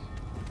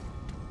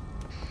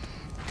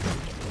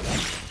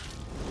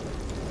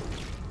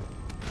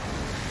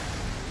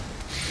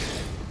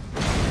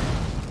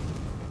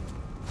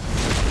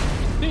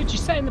 Dude, you're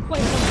setting the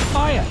place on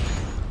fire!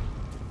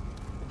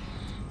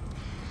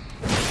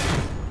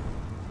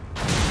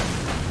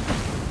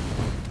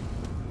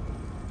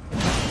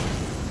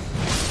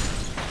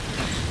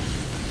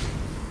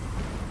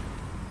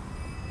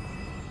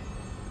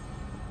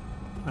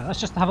 Let's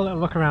just have a little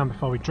look around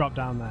before we drop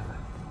down there.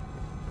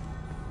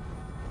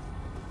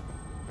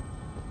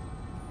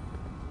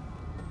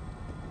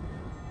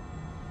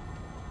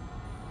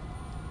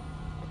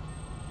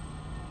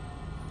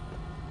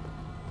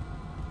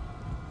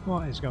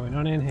 What is going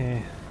on in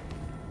here?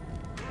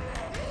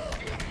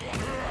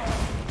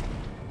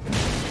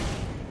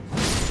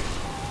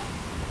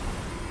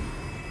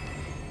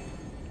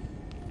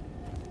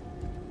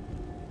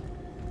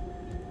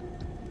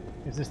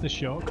 Is this the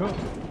shortcut?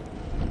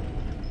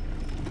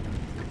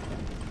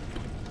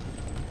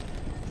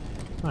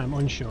 I'm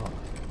unsure.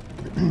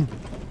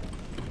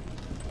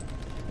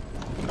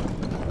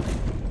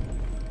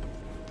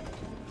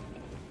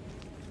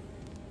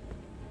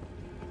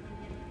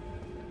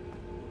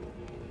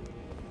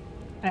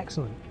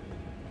 Excellent.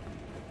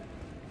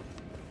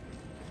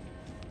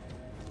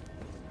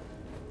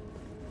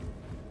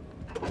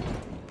 I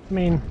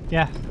mean,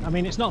 yeah,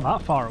 it's not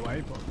that far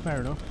away, but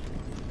fair enough.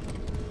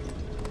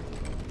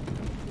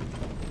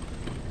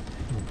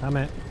 Damn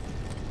it.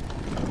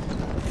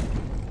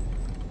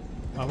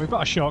 Well, we've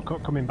got a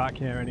shortcut coming back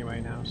here anyway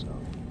now, so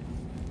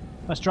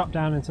let's drop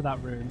down into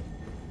that room.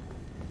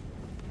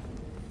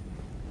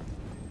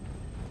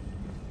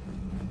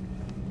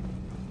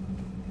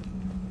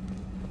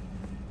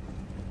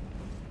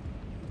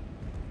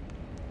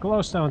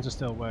 Glowstones are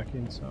still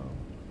working, so...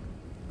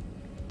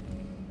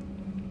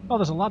 Oh,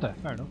 there's a ladder,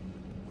 fair enough.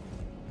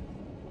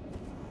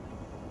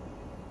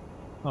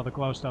 Oh, the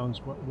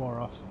glowstones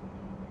wore off.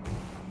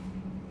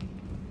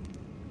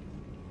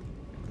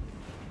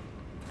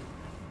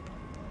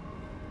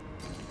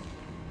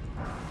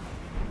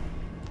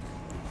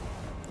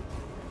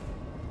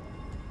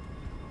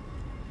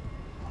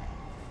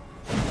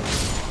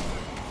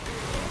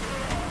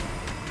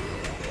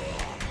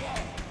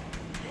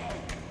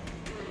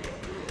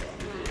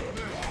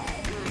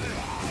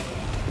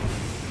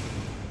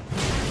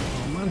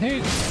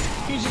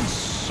 Who's using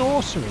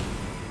sorcery?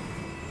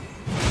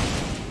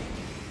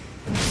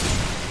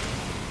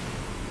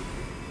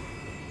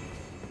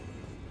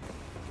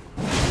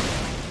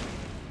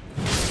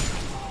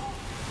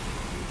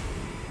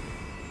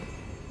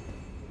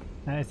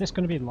 Is this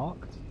going to be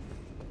locked?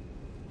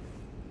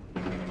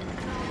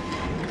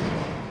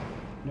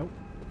 Nope.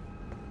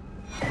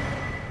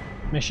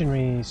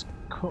 Missionary's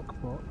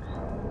cookbook.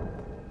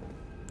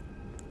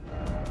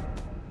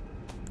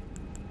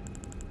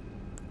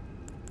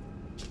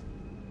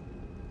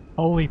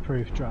 Holy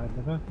proof dried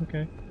liver,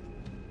 okay.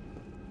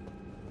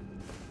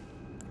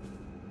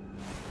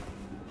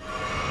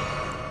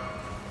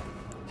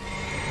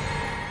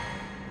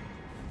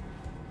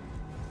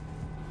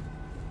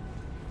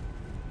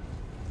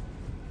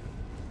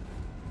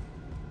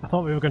 I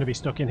thought we were going to be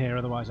stuck in here,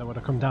 otherwise I would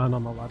have come down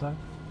on the ladder.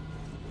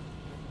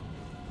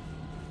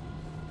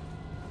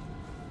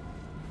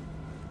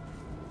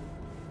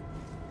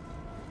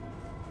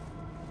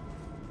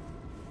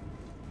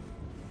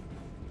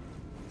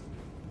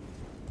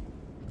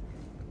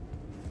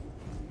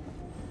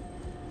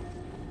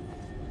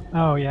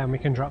 Oh yeah, and we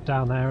can drop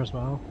down there as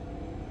well.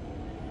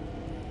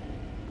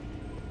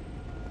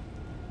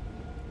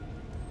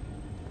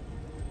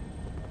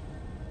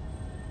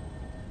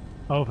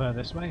 Over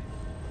this way.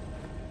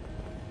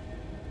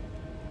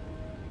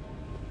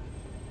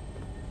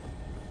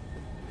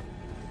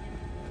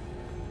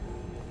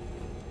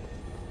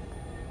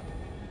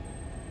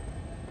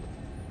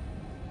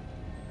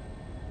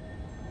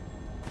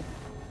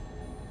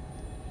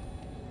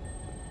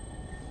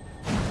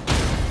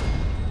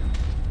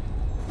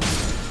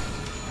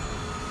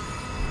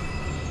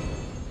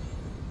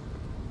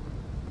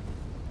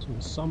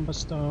 Somber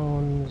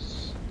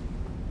stones.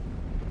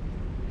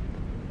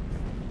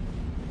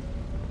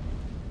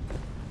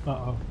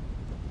 Uh-oh.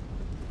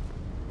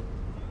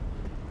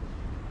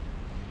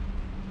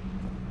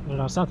 don't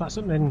know, sounds like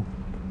something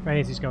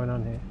crazy's going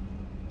on here.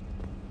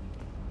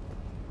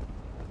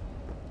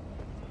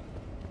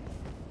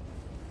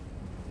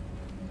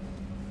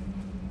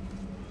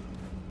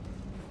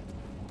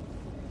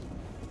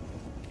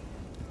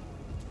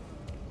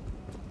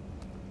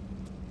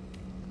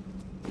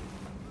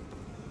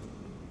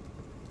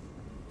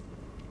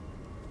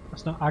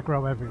 Let's not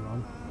aggro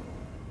everyone.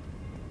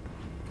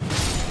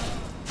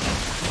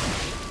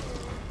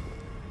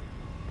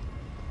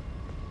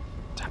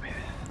 Damn it.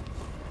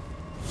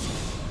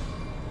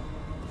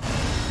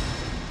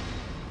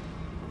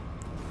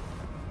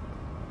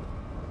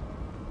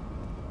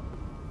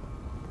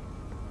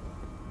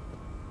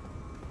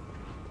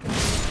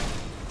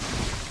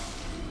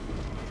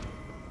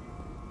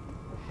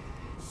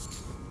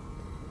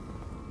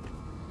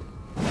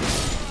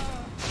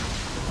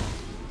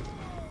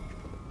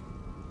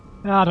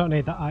 No, I don't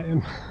need that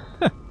item.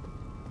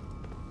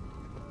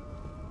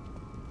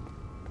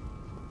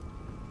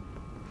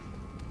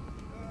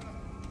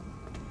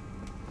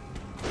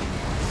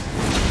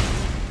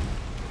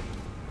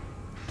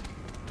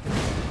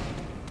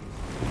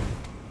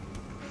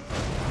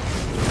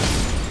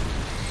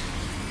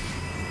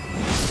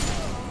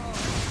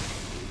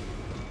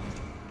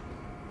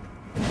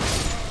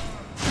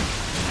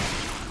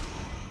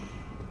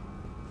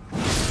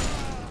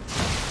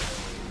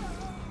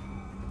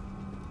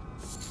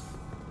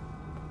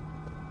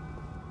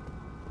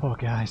 Poor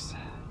guys.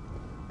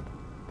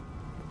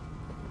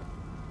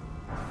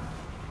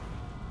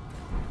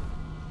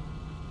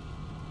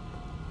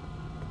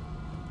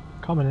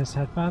 Commoner's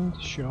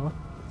headband, sure.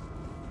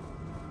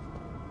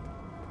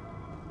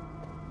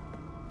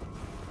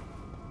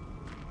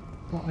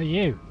 What are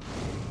you?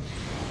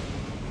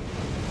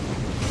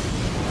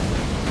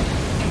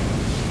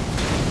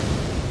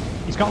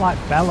 He's got like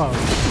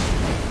bellows.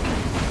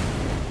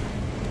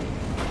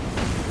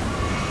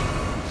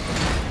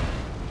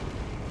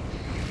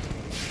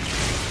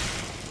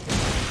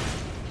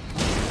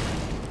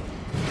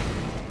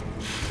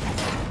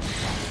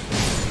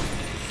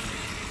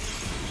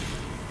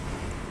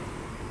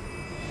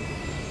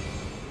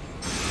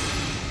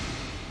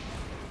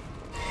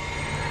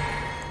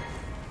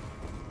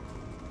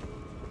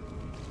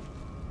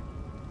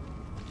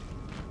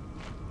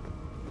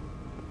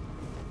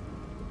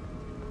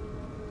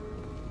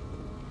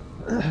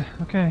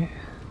 Okay.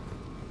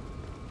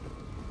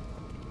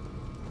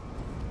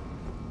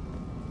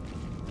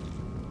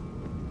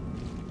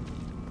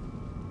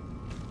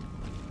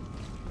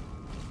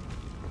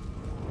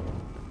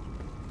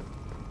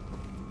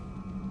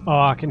 Oh,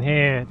 I can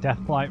hear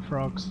deathblight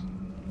frogs.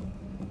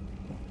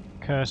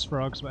 Curse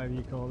frogs, whatever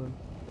you call them.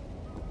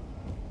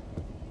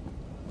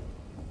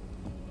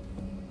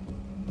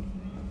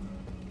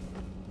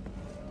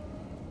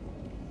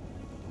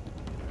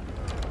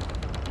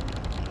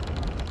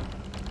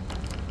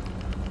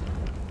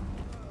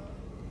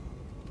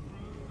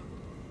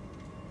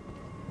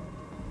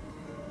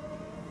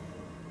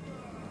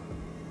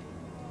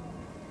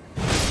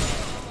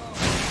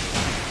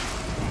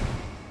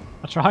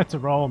 I tried to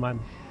roll, man.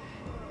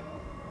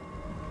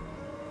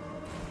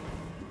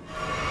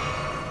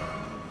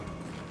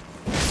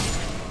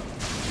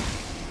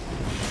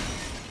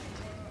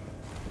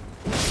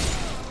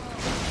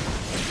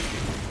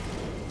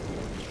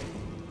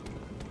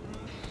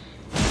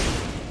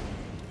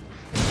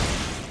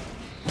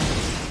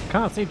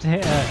 Can't seem to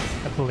hit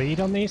a bleed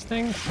on these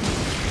things.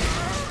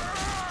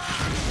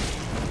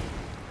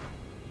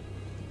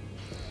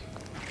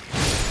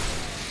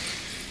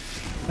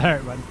 There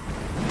it went.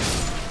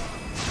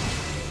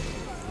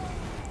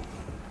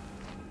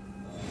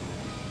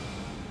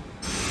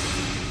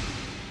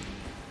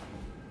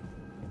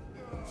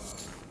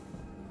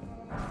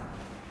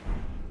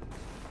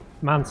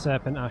 Man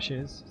serpent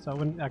ashes.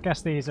 So I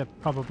guess these are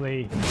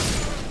probably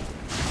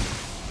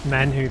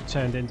men who've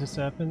turned into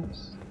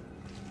serpents.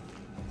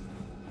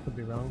 Could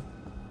be wrong.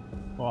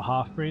 Or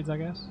half-breeds, I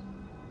guess.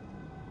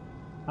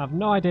 I have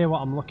no idea what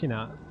I'm looking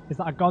at. Is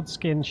that a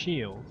godskin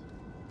shield?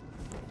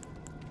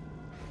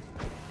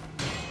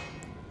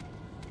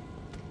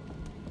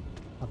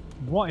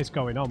 What is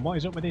going on? What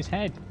is up with his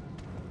head?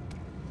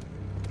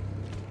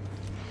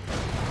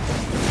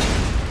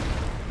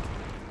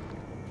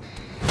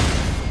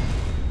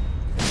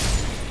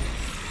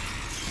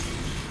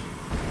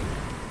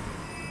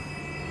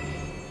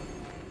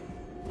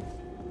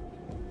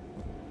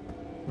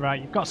 Right,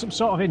 you've got some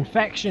sort of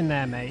infection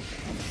there, mate.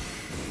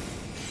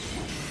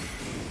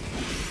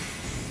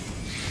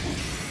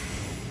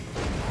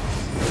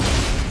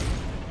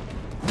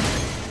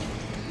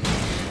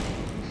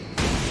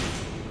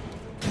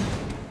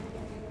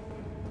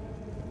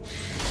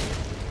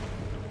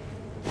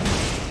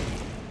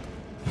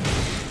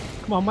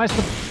 Come on, where's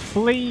the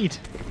bleed?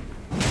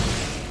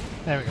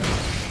 There we go.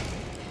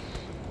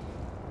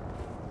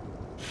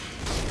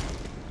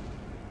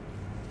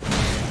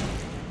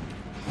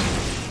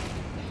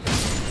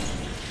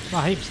 Oh,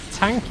 he was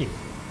tanky.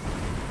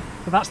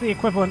 So that's the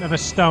equivalent of a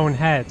stone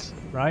head,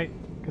 right?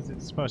 Because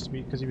it's supposed to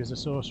be because he was a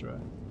sorcerer.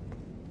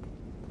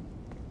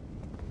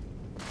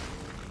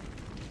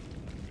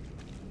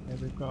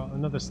 we've got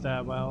another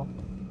stairwell.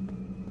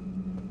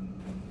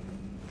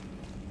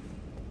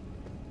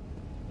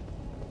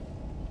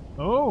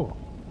 Oh!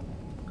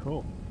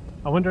 Cool.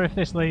 I wonder if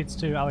this leads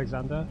to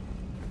Alexander.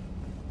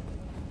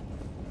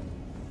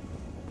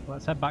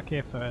 Let's head back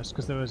here first,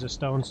 because there was a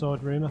stone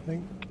sword room, I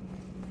think.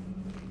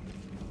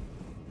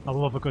 I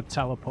love a good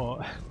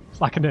teleport. It's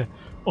like an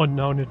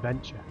unknown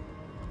adventure.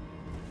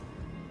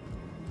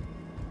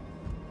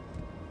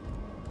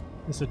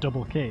 It's a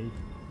double key.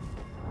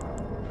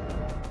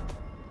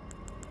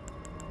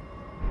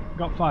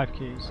 Got 5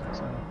 keys,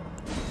 so...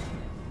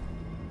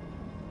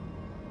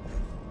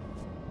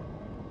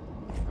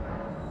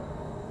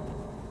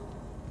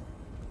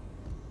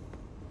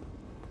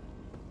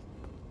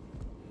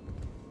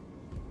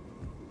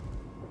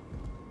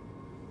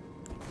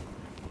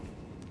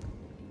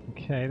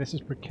 Okay, this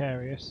is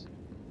precarious.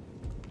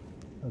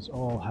 That's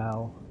all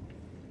hell.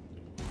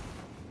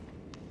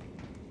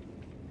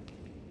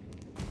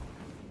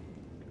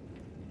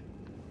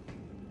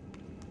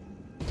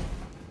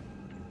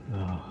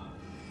 Oh.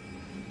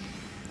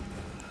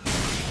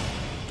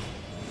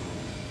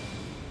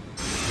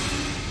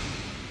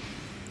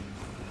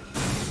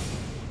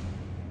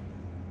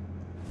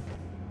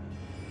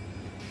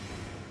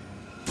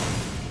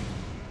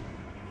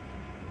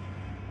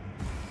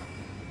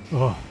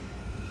 Oh.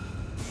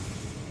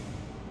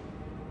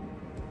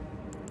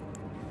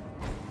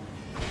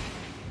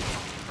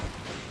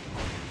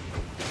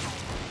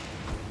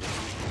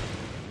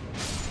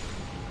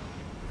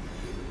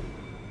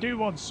 Do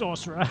one,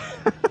 sorcerer.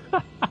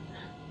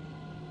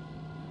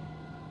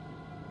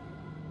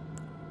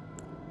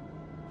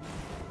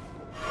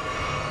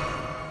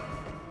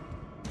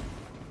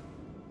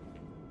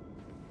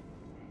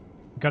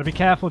 Gotta be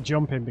careful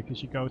jumping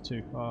because you go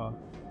too far.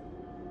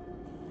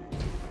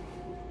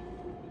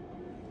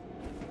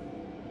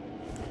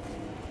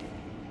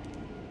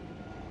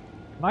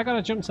 Have I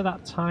gotta jump to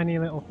that tiny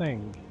little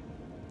thing?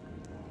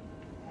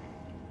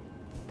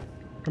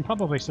 I can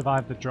probably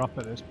survive the drop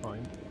at this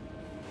point.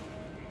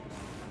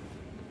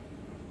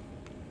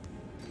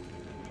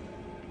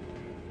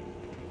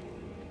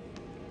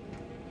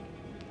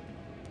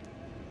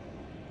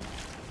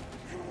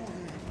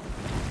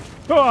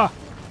 Oh!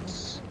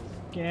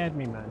 Scared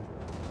me, man.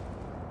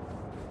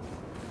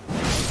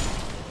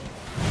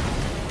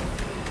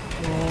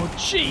 Oh,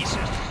 Jesus!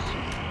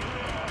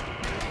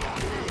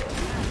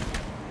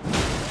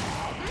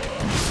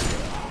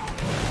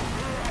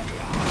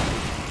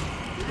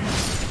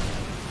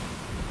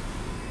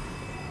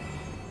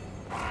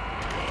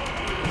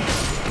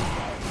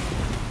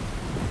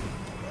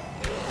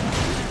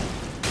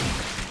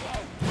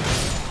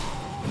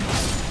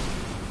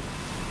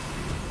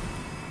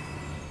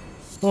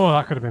 Oh,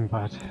 that could have been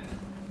bad.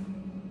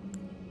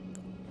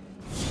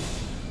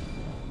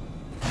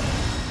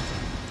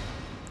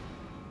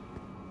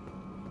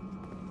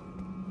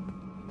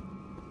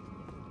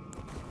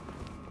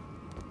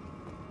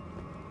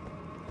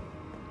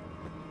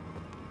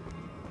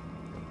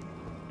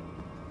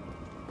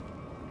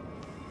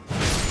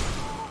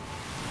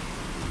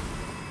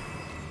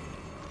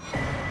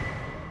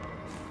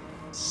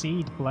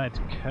 Seed bled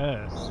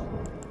curse.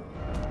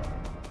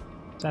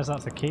 Says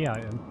that's a key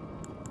item.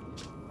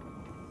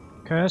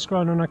 Curse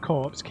grown on a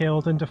corpse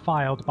killed and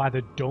defiled by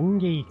the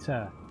Dung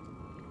Eater.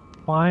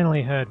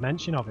 Finally heard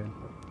mention of him.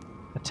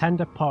 A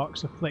tender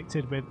pox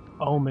afflicted with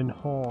omen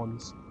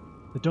horns.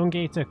 The Dung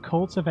Eater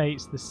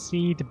cultivates the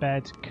seed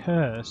bed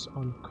curse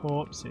on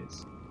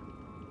corpses.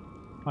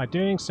 By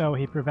doing so,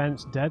 he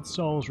prevents dead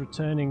souls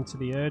returning to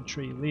the Erd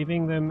Tree,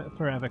 leaving them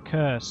forever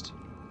cursed.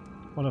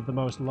 One of the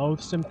most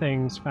loathsome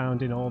things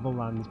found in all the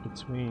lands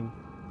between.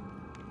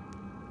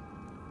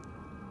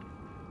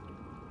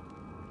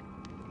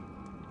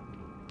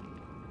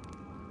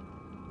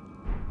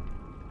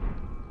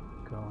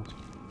 God.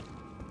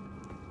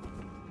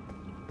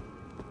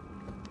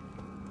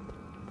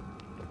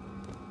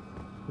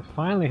 We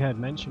finally heard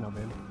mention of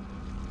him.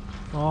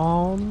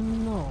 Oh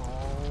no.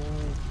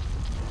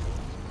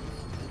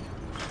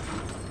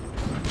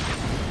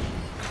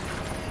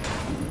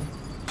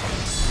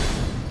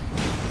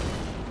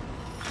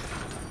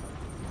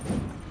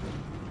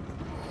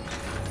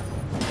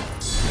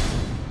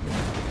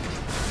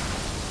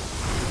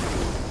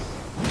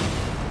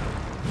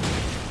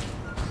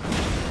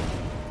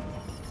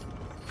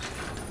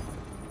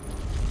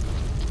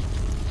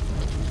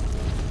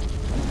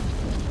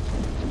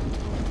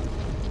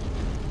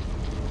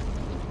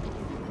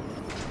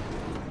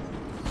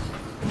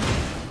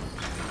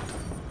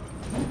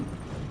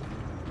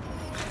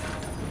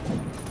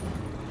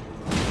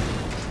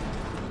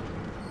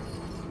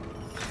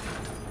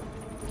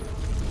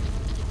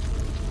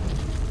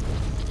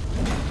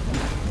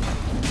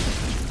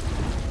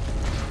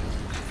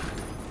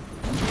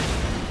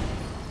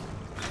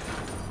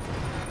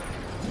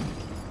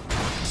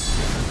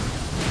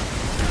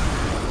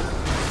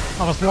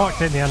 I was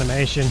locked in the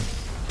animation.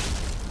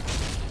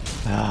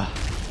 Ah.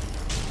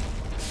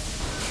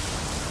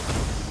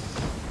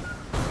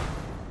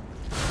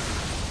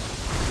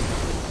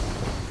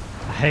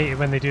 I hate it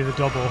when they do the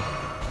double.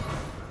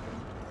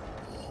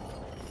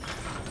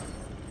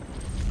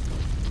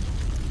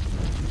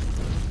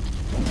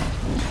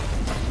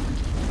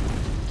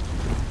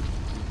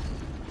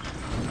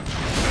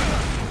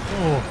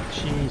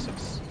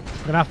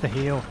 gonna have to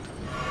heal.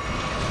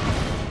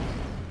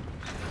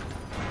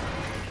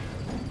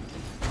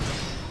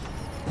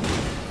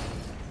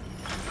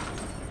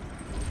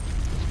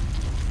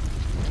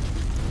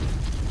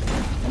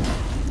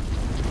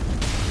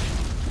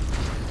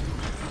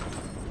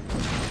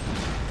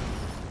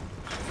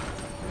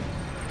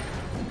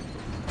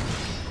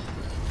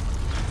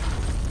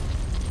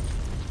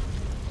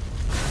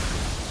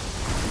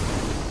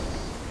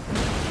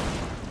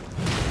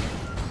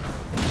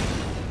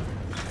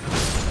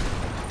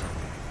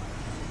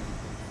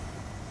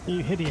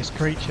 You hideous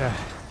creature.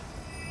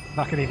 If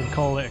I could even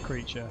call it a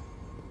creature.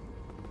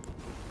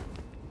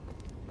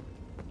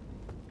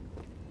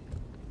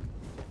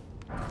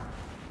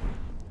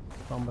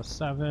 Number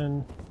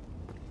 7.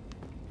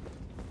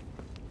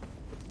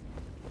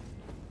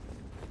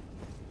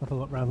 Have a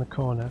look round the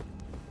corner.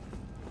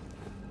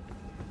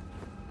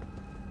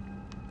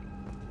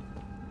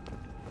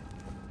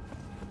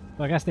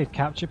 So I guess they'd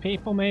capture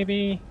people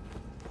maybe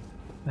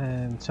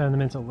and turn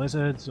them into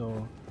lizards,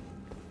 or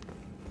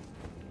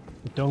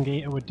the dung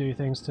eater would do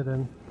things to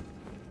them.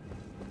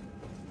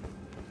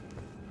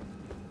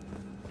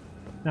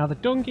 Now the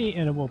dung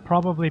eater will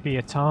probably be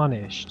a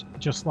tarnished,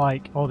 just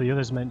like all the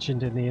others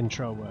mentioned in the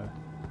intro were.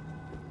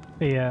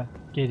 Fear,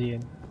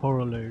 Gideon,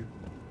 Horaloo,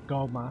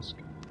 Gold Mask,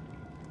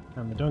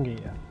 and the dung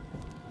eater.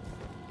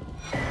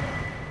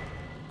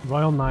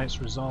 Royal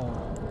Knight's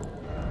Resolve.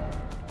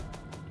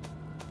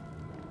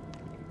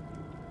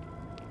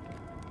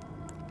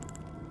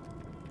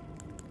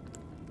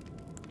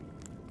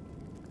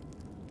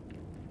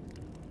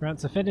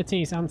 Grants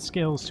affinities and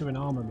skills to an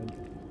armament.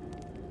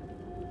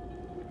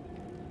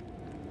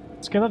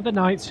 Skill of the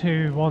knights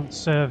who once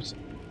served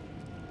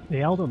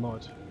the Elden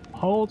Lord.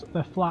 Hold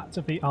the flat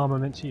of the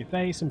armament to your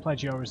face and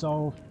pledge your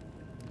resolve,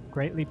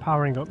 greatly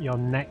powering up your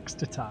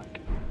next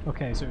attack.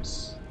 Okay, so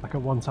it's like a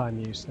one-time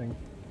use thing.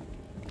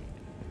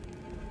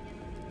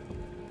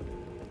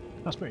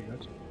 That's pretty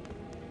good.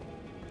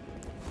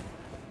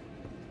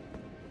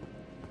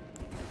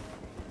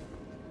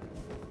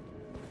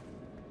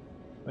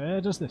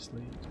 Where does this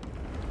lead?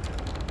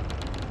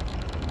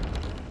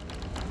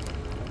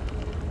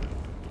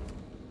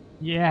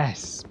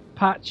 Yes!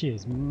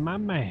 Patches, my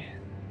man!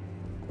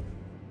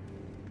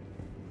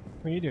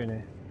 What are you doing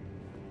here?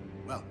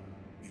 Well,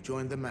 you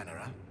joined the manor,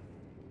 huh?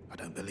 I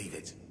don't believe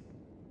it.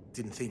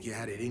 Didn't think you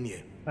had it in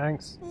you.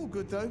 Thanks. All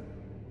good though.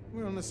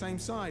 We're on the same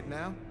side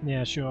now.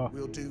 Yeah, sure.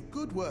 We'll do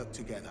good work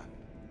together.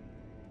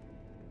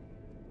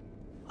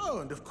 Oh,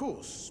 and of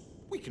course,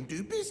 we can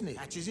do business.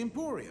 Hatch's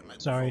Emporium at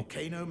the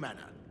Volcano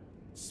Manor.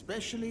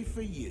 Especially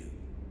for you.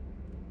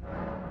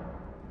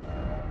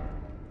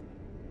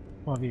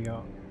 What have you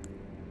got?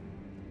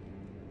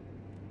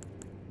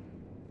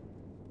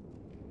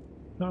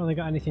 Not really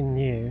got anything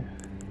new,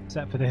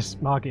 except for this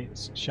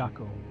Margit's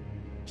Shackle.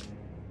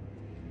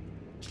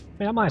 I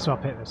mean, I might as well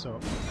pick this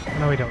up. I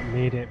know we don't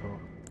need it, but...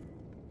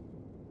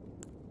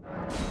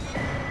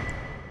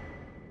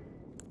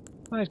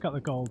 Oh, he's got the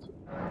gold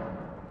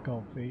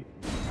feet.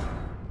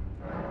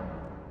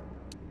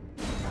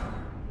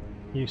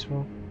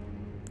 Useful.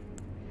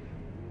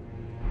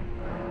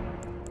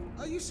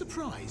 Are you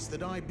surprised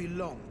that I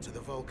belong to the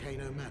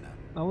Volcano Manor?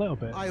 A little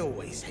bit. I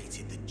always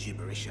hated the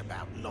gibberish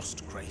about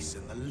lost grace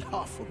and the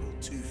laughable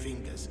two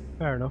fingers.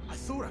 Fair enough. I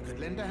thought I could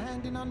lend a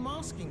hand in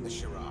unmasking the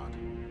charade.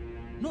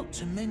 Not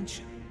to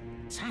mention,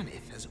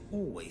 Tanith has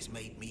always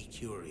made me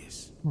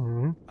curious.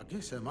 I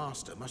guess her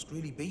master must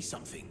really be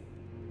something,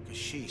 because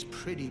she's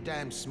pretty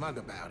damn smug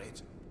about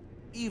it.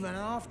 Even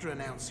after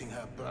announcing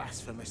her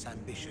blasphemous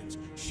ambitions,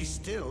 she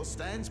still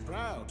stands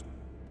proud.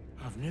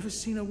 I've never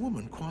seen a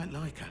woman quite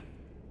like her.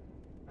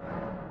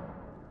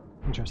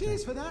 Interesting.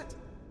 Cheers for that.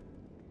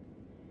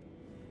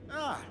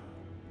 Ah,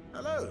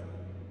 hello.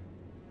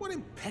 What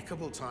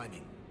impeccable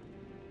timing.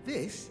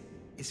 This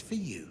is for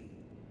you.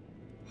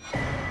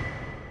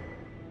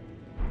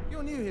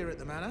 You're new here at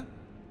the manor,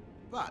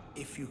 but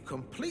if you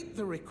complete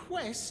the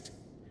request,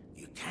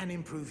 you can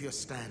improve your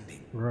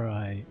standing.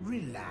 Right.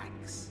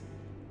 Relax.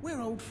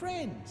 We're old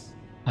friends.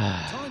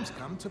 Time's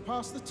come to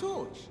pass the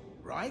torch,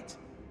 right?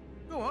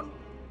 Go on,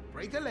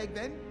 break a leg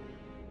then.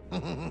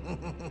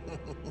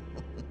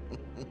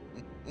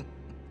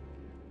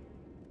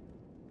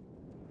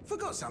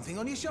 Forgot something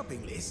on your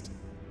shopping list?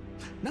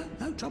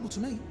 No trouble to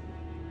me.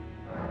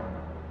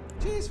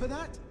 Cheers for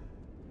that.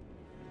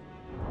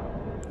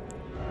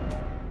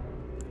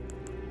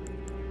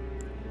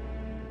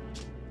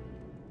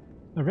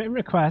 A written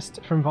request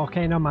from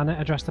Volcano Manor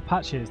addressed to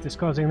Patches,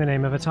 disclosing the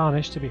name of a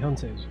Tarnished to be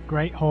hunted.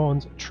 Great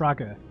Horned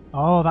Trager.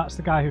 Oh, that's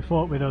the guy who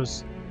fought with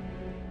us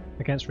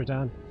against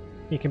Radahn.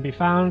 He can be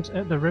found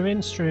at the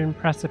ruin-strewn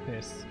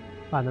precipice.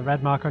 Find the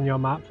red mark on your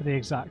map for the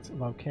exact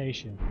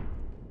location.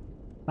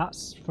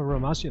 That's for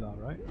Romazula,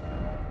 right?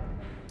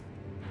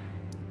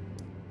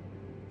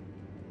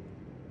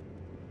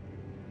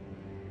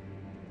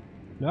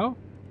 No?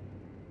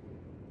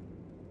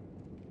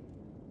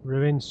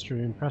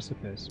 Ruin-strewn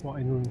precipice. What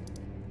in...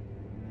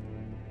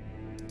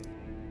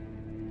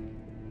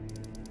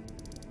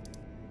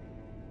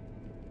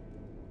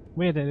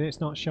 Weird that it's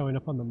not showing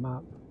up on the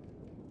map.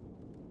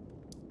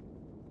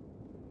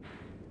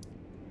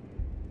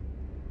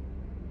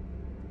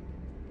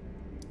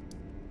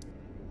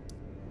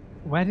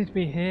 Where did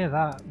we hear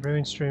that?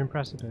 Ruin strewn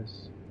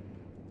precipice.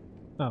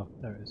 Oh,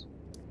 there it is.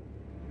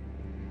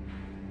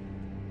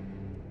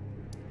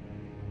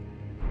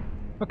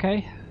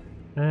 Okay.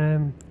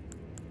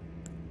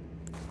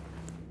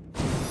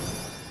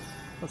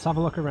 Let's have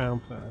a look around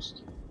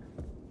first.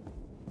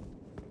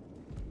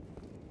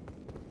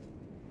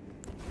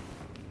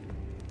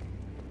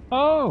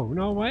 Oh,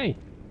 no way.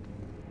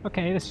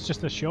 Okay, this is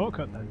just a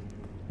shortcut then.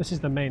 This is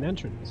the main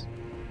entrance.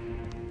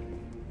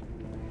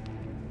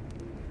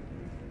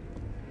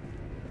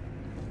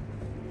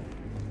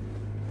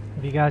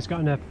 Have you guys got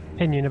an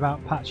opinion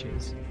about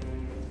patches?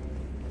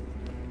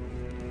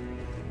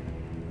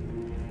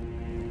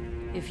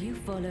 If you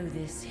follow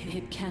this,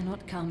 it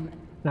cannot come.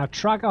 Now,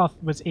 Tragoth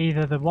was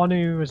either the one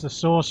who was the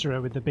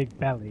sorcerer with the big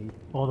belly,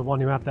 or the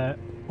one who had the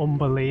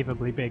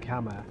unbelievably big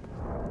hammer.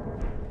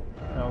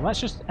 So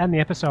let's just end the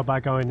episode by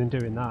going and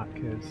doing that,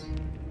 because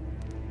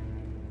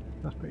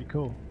that's pretty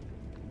cool.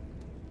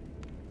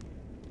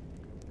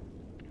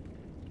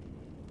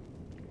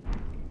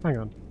 Hang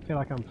on, I feel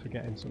like I'm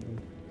forgetting something.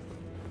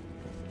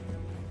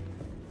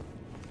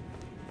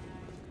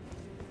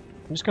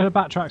 I'm just going to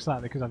backtrack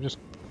slightly because I've just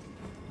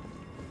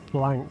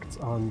blanked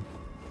on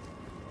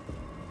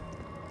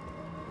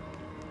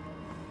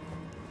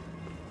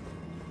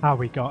how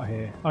we got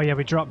here. Oh yeah,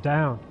 we dropped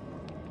down.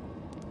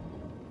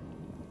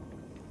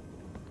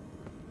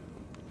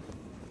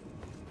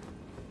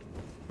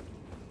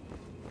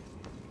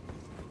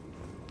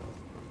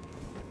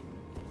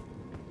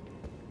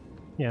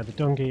 Yeah, the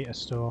dung eater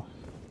stuff.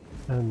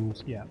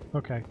 And yeah,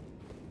 okay.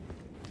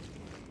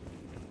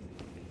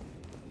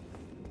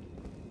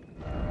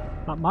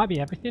 That might be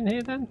everything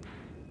here then?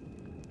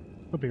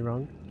 Could be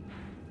wrong.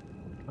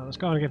 Right, let's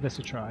go and give this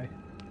a try.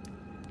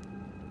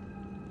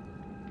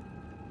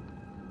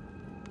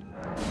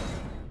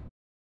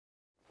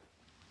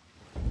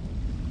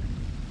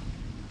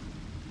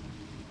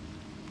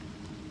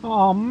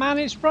 Oh man,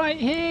 it's right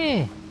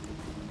here!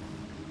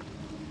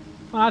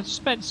 Well, I've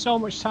spent so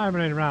much time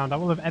running around, I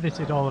will have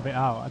edited all of it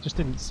out, I just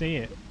didn't see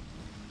it.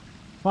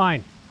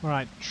 Fine.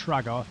 Alright,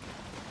 Tragoth.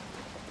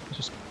 Let's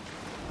just...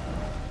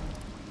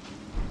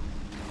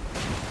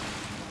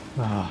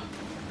 Ah.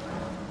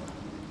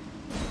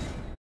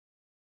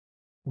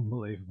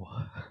 Unbelievable.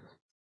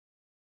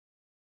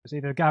 It's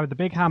either the guy with the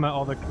big hammer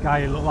or the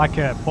guy who looked like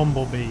a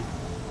bumblebee.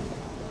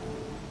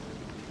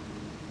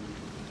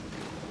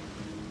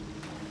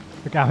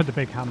 The guy with the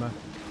big hammer.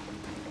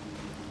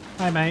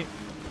 Hi mate.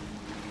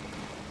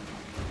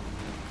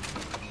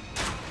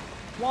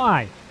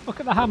 Why? Look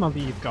at the hammer that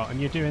you've got and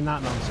you're doing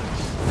that nonsense.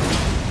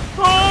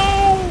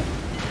 Oh!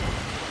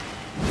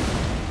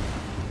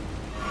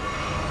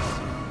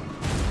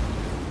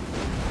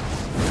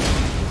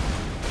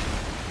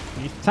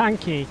 He's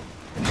tanky.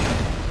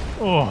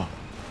 Oh.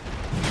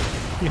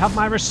 You have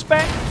my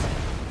respect.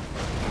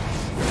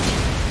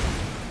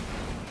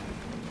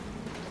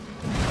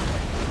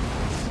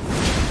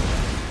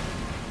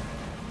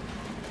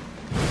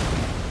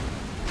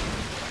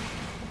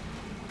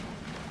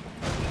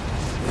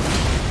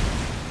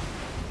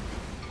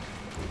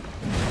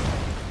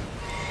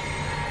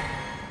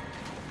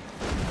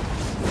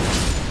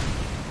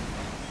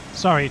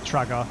 Sorry,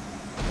 Tragoth.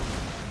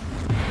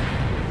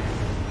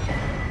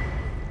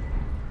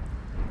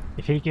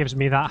 If he gives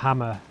me that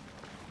hammer,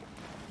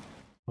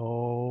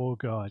 oh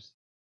god,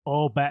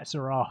 all bets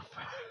are off.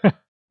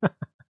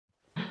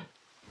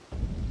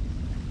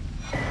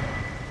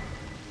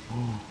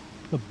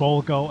 The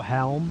bull goat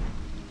helm.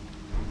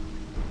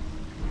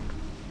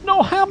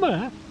 No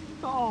hammer!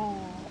 Oh.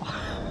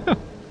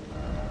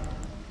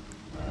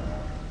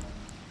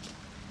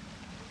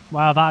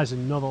 Wow, that is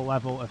another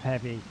level of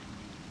heavy.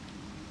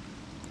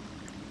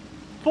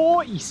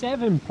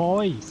 47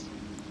 poise!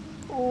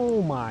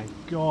 Oh my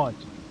god.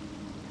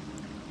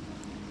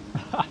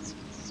 That's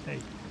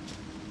insane.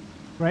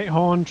 Great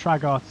Horn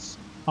Tragoth's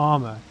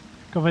armour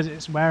covers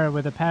its wearer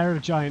with a pair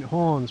of giant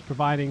horns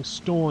providing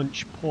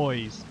staunch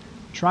poise.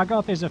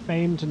 Tragoth is a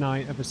famed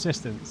knight of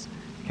assistance.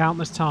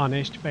 Countless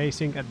Tarnished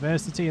facing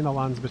adversity in the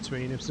lands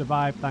between have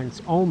survived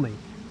thanks only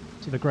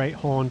to the Great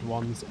Horned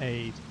One's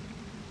aid.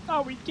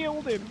 Oh, we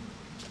killed him!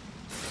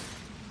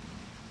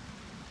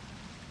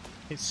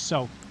 It's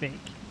so thick.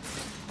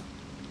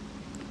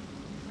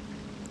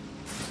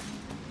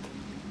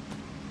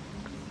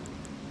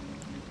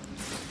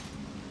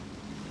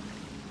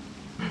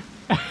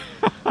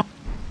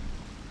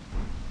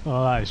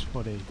 Oh, that is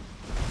funny.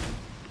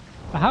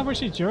 How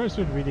much endurance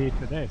would we need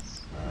for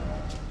this?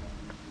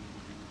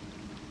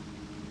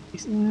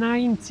 It's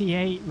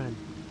 98, man.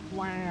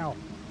 Wow.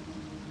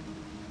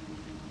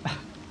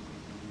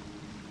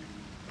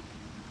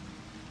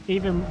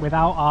 Even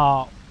without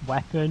our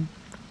weapon.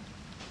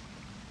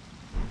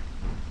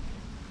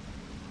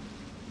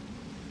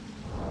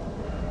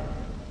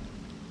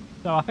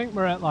 So I think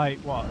we're at like,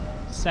 what,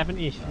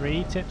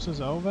 73 tips us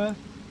over?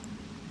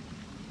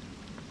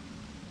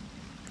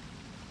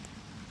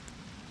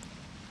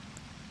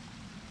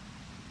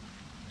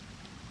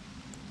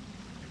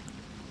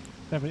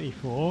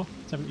 $74,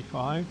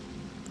 $75.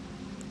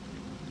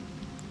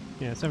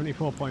 Yeah,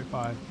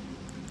 74.5.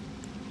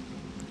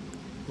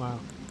 Wow.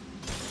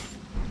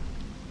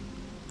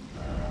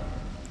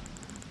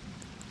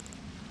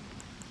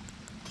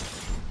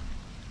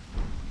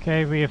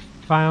 Okay, we have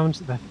found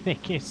the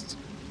thickest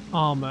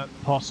armour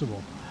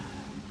possible.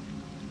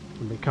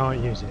 And we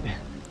can't use it.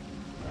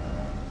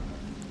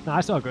 Nah,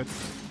 it's all good.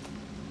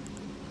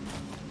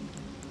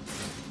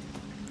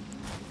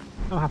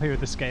 I'm happy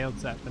with the scaled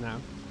set for now.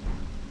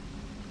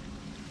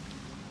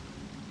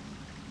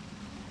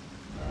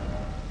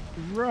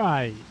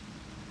 Right.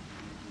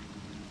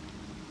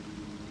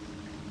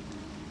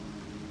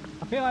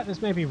 I feel like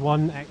there's maybe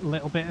one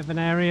little bit of an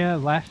area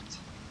left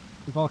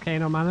in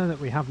Volcano Manor that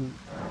we haven't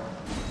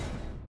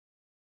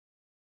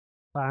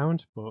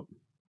found, but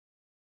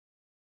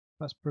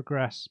let's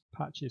progress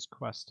Patch's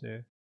quest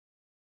here.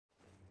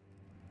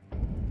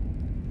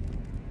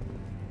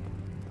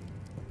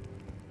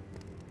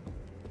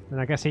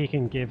 And I guess he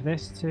can give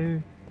this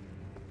to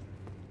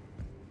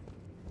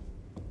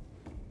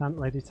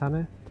Lady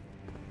Tanner.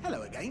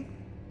 Hello again.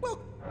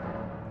 Well,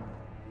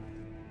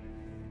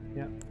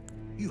 Yep.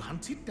 you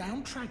hunted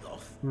down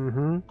Tragoth?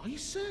 Mm-hmm. Are you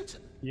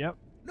certain? Yep.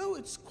 No,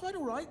 it's quite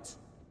all right.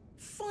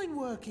 Fine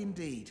work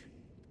indeed.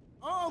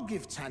 I'll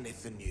give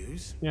Tanith the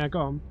news. Yeah, go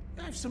on.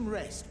 Have some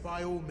rest,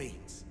 by all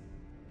means.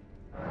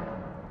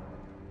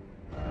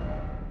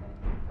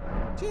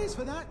 Cheers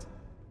for that.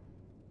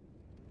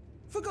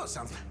 Forgot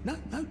something.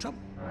 No trouble.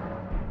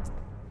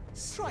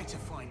 Try to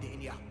find it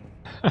in ya.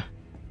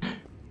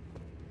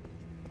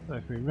 So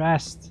if we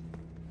rest,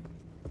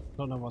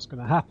 don't know what's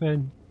going to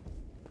happen.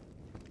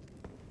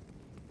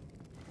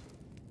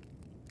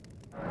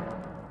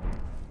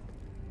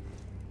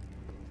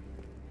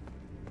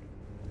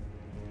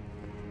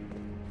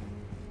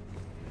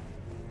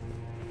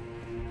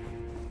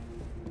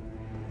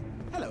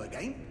 Hello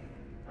again.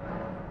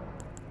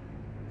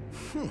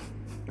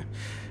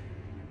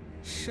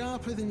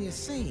 Sharper than you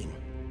seem,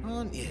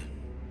 aren't you?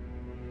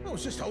 I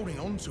was just holding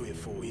on to it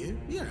for you,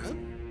 you know.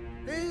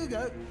 There you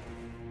go.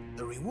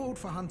 The reward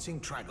for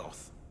hunting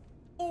Tragoth.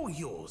 All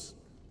yours.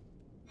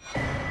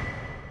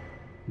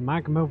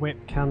 Magma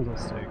Whip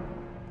Candlestick.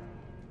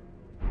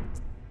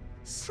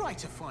 Try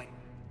to find.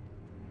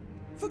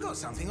 Forgot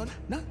something on.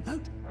 No.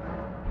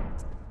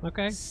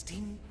 Okay.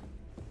 Sting.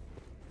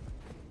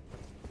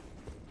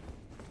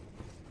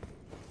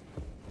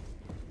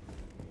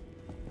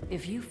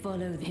 If you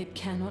follow, it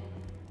cannot.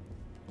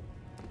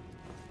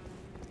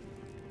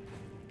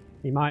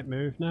 He might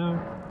move now.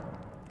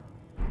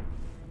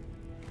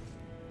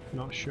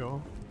 Not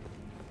sure.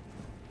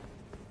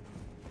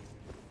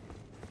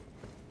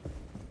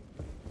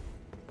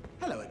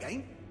 Hello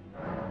again.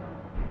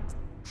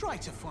 Try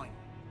to find.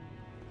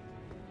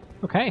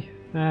 Okay,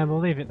 we'll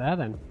leave it there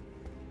then.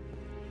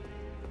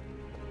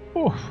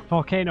 Oh,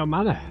 Volcano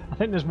Manor. I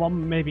think there's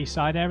one maybe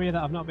side area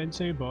that I've not been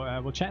to,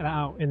 but we'll check that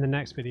out in the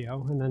next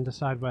video and then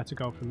decide where to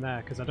go from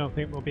there, because I don't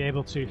think we'll be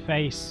able to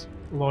face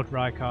Lord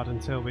Rykard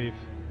until we've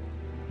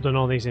done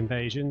all these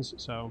invasions,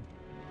 so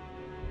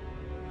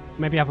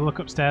maybe have a look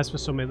upstairs for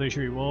some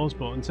illusory walls,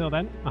 but until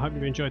then, I hope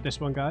you enjoyed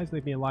this one, guys.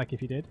 Leave me a like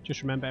if you did.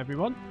 Just remember,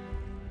 everyone,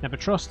 never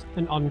trust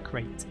an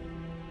on-crate.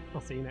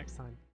 I'll see you next time.